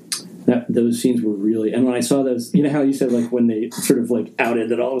 Those scenes were really, and when I saw those, you know how you said like when they sort of like outed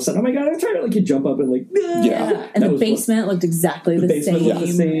that all of a sudden, oh my god, I'm trying to like you jump up and like and the basement looked exactly the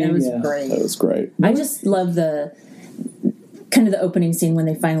same. It was great. That was great. I just love the kind of the opening scene when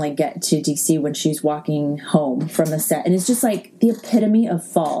they finally get to DC when she's walking home from the set, and it's just like the epitome of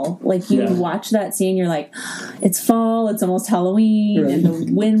fall. Like you watch that scene, you're like, it's fall, it's almost Halloween, and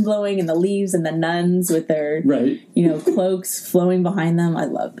the wind blowing and the leaves and the nuns with their cloaks flowing behind them. I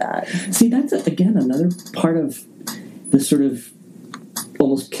love that. See, that's again another part of this sort of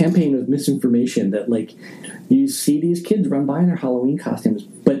almost campaign of misinformation that like you see these kids run by in their Halloween costumes,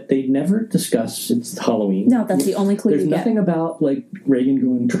 but they never discuss it's Halloween. No, that's the only clue. There's nothing about like Reagan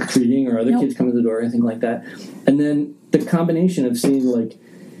going trick-or-treating or other kids coming to the door or anything like that. And then the combination of seeing like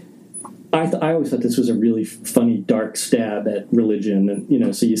I always thought this was a really funny dark stab at religion,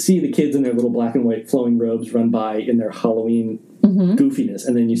 and so you see the kids in their little black and white flowing robes run by in their Halloween goofiness,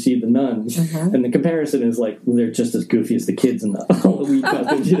 and then you see the nuns, and the comparison is like they're just as goofy as the kids in the Halloween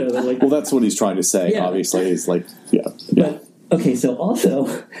costumes. They're like, well, that's what he's trying to say. Obviously, is like But okay, so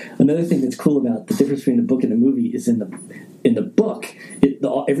also another thing that's cool about the difference between the book and the movie is in the book,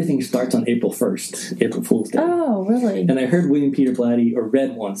 everything starts on April 1st, April Fool's Day. Oh, really? And I heard William Peter Blatty, or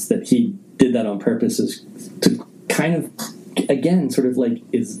read once, that he did that on purpose to kind of, again, sort of like,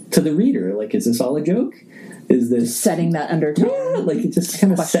 is to the reader, like, is this all a joke? Is this... setting that undertone? Yeah, like, it's just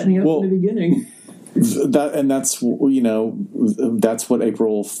kind of setting up in the beginning. That's what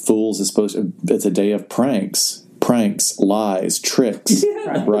April Fool's is supposed to... It's a day of pranks, lies, tricks,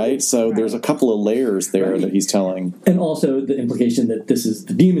 right? So there's a couple of layers there that he's telling. And also the implication that this is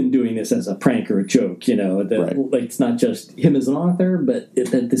the demon doing this as a prank or a joke, that like it's not just him as an author, but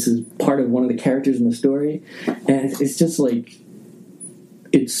that this is part of one of the characters in the story. And it's just like,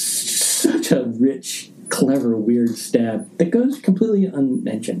 it's such a rich, clever, weird stab that goes completely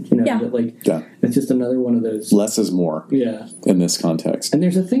unmentioned, it's just another one of those. Less is more. Yeah. In this context. And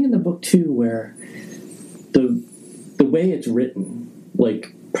there's a thing in the book too where the way it's written,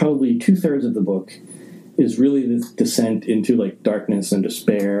 like probably 2/3 of the book is really this descent into like darkness and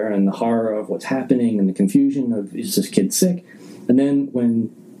despair and the horror of what's happening and the confusion of, is this kid sick? And then when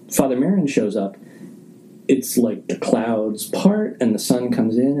Father Merrin shows up, it's like the clouds part and the sun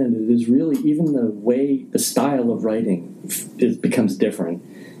comes in, and it is really, even the style of writing becomes different.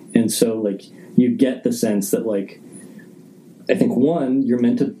 And so like you get the sense that like, I think one, you're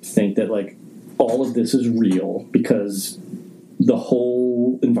meant to think that like all of this is real because the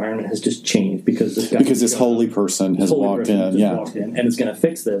whole environment has just changed because this holy person has walked in, and it's going to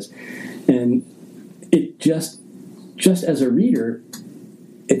fix this. And it just as a reader,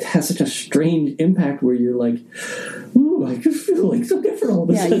 it has such a strange impact where you're like, ooh, I just feel like so different all of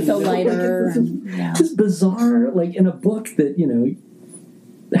a sudden. You feel lighter. This bizarre, like in a book that,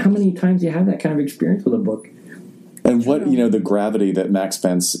 how many times you have that kind of experience with a book? And what, the gravity that Max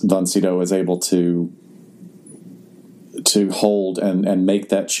von Sydow is able to hold and make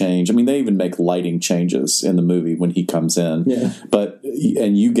that change. I mean, they even make lighting changes in the movie when he comes in. Yeah.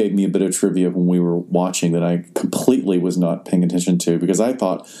 And you gave me a bit of trivia when we were watching that I completely was not paying attention to, because I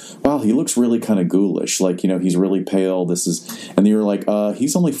thought, wow, he looks really kind of ghoulish. Like, he's really pale. And you were like,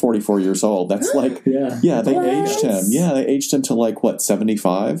 he's only 44 years old. That's like, they aged him. Yeah, they aged him to like, what,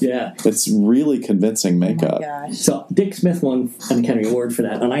 75? Yeah. It's really convincing makeup. Oh my gosh. So Dick Smith won an Academy Award for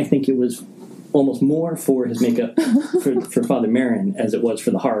that, and I think it was almost more for his makeup for Father Merrin as it was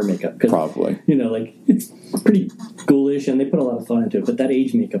for the horror makeup. Probably. It's pretty ghoulish, and they put a lot of thought into it. But that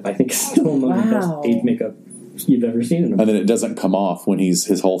age makeup, I think, is still among the best age makeup you've ever seen in him. And then it doesn't come off when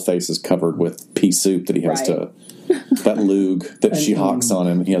his whole face is covered with pea soup that he has to, that lug that she hawks on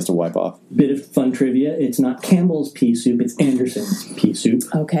him and he has to wipe off. Bit of fun trivia, it's not Campbell's pea soup, it's Anderson's pea soup.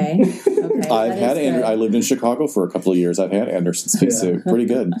 Okay. I lived in Chicago for a couple of years. I've had Anderson's pea soup. Pretty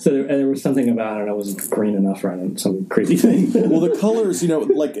good. So there was something about it, I wasn't green enough around some crazy thing. Well, the colors,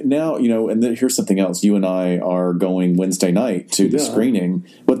 like now, and then here's something else. You and I are going Wednesday night to the screening.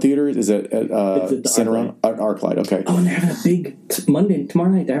 What theater is it? At Cinerama? ArcLight, okay. Oh, and they're having a big, tomorrow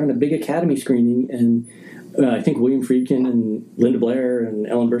night, they're having a big Academy screening, and I think William Friedkin and Linda Blair and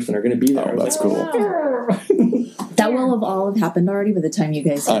Ellen Burstyn are going to be there. Oh, that's cool. That will have all have happened already by the time you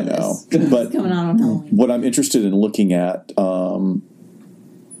guys. I know, but coming on Halloween. What I'm interested in looking at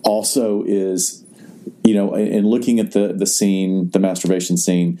also is, in looking at the scene, the masturbation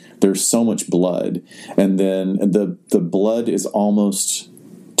scene. There's so much blood, and then the blood is almost,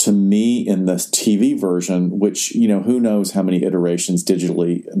 to me, in the TV version, which, who knows how many iterations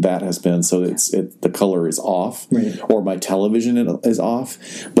digitally that has been, so the color is off, right. Or my television is off,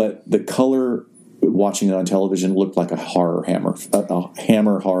 but the color watching it on television looked like a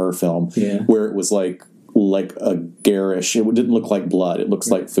Hammer horror film, where it was like a garish. It didn't look like blood. It looks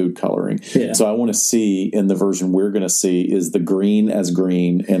like food coloring. Yeah. So I want to see, in the version we're going to see, is the green as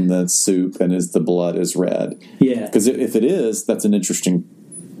green in the soup and is the blood as red? Yeah. Because if it is, that's an interesting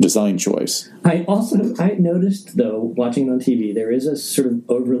design choice. I noticed, though, watching it on TV, there is a sort of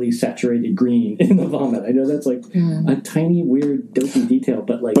overly saturated green in the vomit. I know that's like a tiny, weird, dopey detail,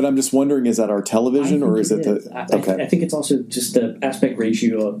 but like. But I'm just wondering, is that our television or is it the? Okay. I think it's also just the aspect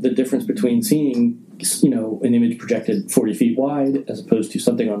ratio of the difference between seeing, an image projected 40 feet wide as opposed to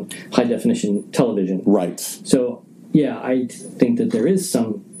something on high definition television. Right. So yeah, I think that there is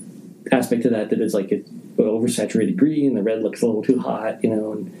some aspect to that is like it. Oversaturated green, the red looks a little too hot,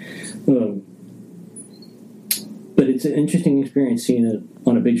 but it's an interesting experience seeing it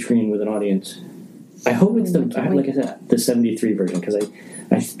on a big screen with an audience. I hope it's the 73 version, because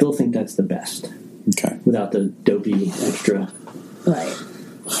I still think that's the best. Okay. Without the dopey extra. Right.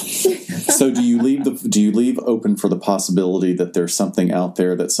 So do you leave open for the possibility that there's something out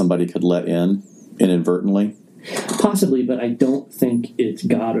there that somebody could let in inadvertently? Possibly, but I don't think it's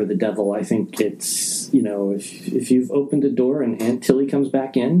God or the devil. I think it's, if you've opened a door and Aunt Tilly comes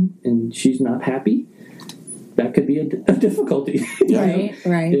back in and she's not happy, that could be a difficulty. Right.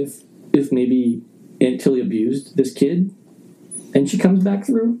 If maybe Aunt Tilly abused this kid and she comes back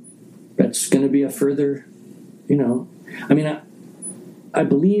through, that's going to be a further, I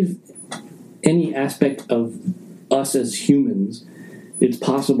believe any aspect of us as humans, it's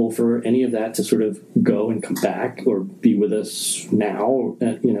possible for any of that to sort of go and come back or be with us now,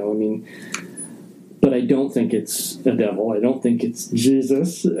 but I don't think it's a devil. I don't think it's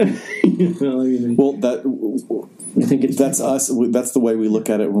Jesus. Well, I think that's us. That's the way we look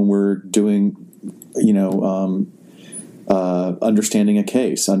at it when we're doing, understanding a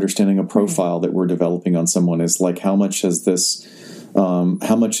case, understanding a profile that we're developing on someone, is like, how much has this,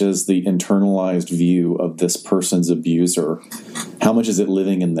 how much is the internalized view of this person's abuser, how much is it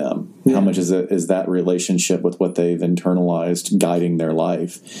living in them? Yeah. How much is that relationship with what they've internalized guiding their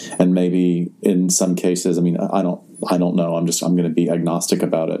life? And maybe in some cases, I don't know. I'm going to be agnostic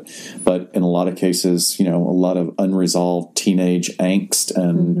about it. But in a lot of cases, a lot of unresolved teenage angst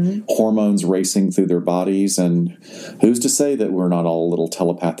and hormones racing through their bodies. And who's to say that we're not all a little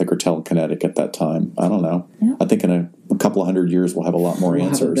telepathic or telekinetic at that time? I don't know. Yeah. I think in a couple of 100 years, we'll have a lot more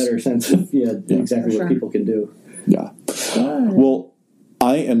answers. Have a better sense of exactly what people can do. Yeah. Well,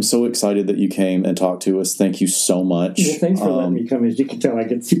 I am so excited that you came and talked to us. Thank you so much. Well, thanks for letting me come. As you can tell, I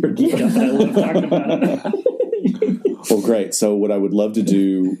get super geeked up and I love talking about it. Well, great. So what I would love to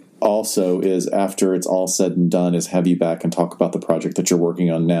do also is, after it's all said and done, is have you back and talk about the project that you're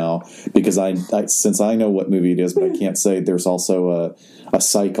working on now. Because I since I know what movie it is, but I can't say, there's also a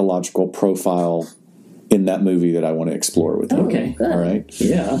psychological profile in that movie that I want to explore with you. Okay. All right.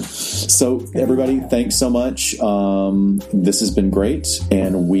 Yeah. So everybody, thanks so much. This has been great,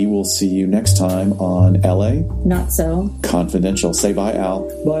 and we will see you next time on LA Not So Confidential. Say bye, Al.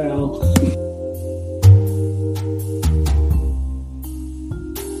 Bye, Al.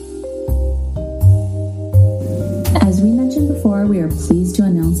 As we mentioned before, we are pleased to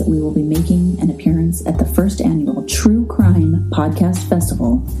announce that we will be making an appearance at the first annual True Crime Podcast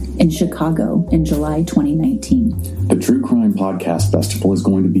Festival in Chicago in July 2019. The True Crime Podcast Festival is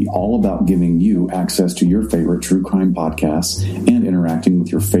going to be all about giving you access to your favorite true crime podcasts and interacting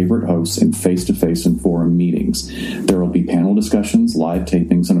with your favorite hosts in face-to-face and forum meetings. There will be panel discussions, live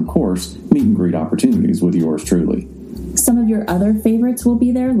tapings, and of course, meet and greet opportunities with yours truly. Some of your other favorites will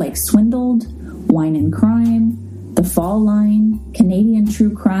be there, like Swindled, Wine and Crime, The Fall Line, Canadian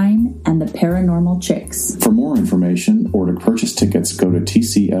True Crime, and The Paranormal Chicks. For more information or to purchase tickets, go to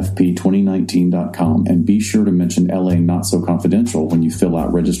tcfp2019.com and be sure to mention LA Not So Confidential when you fill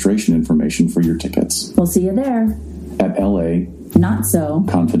out registration information for your tickets. We'll see you there at LA Not So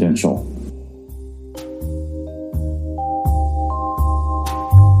Confidential.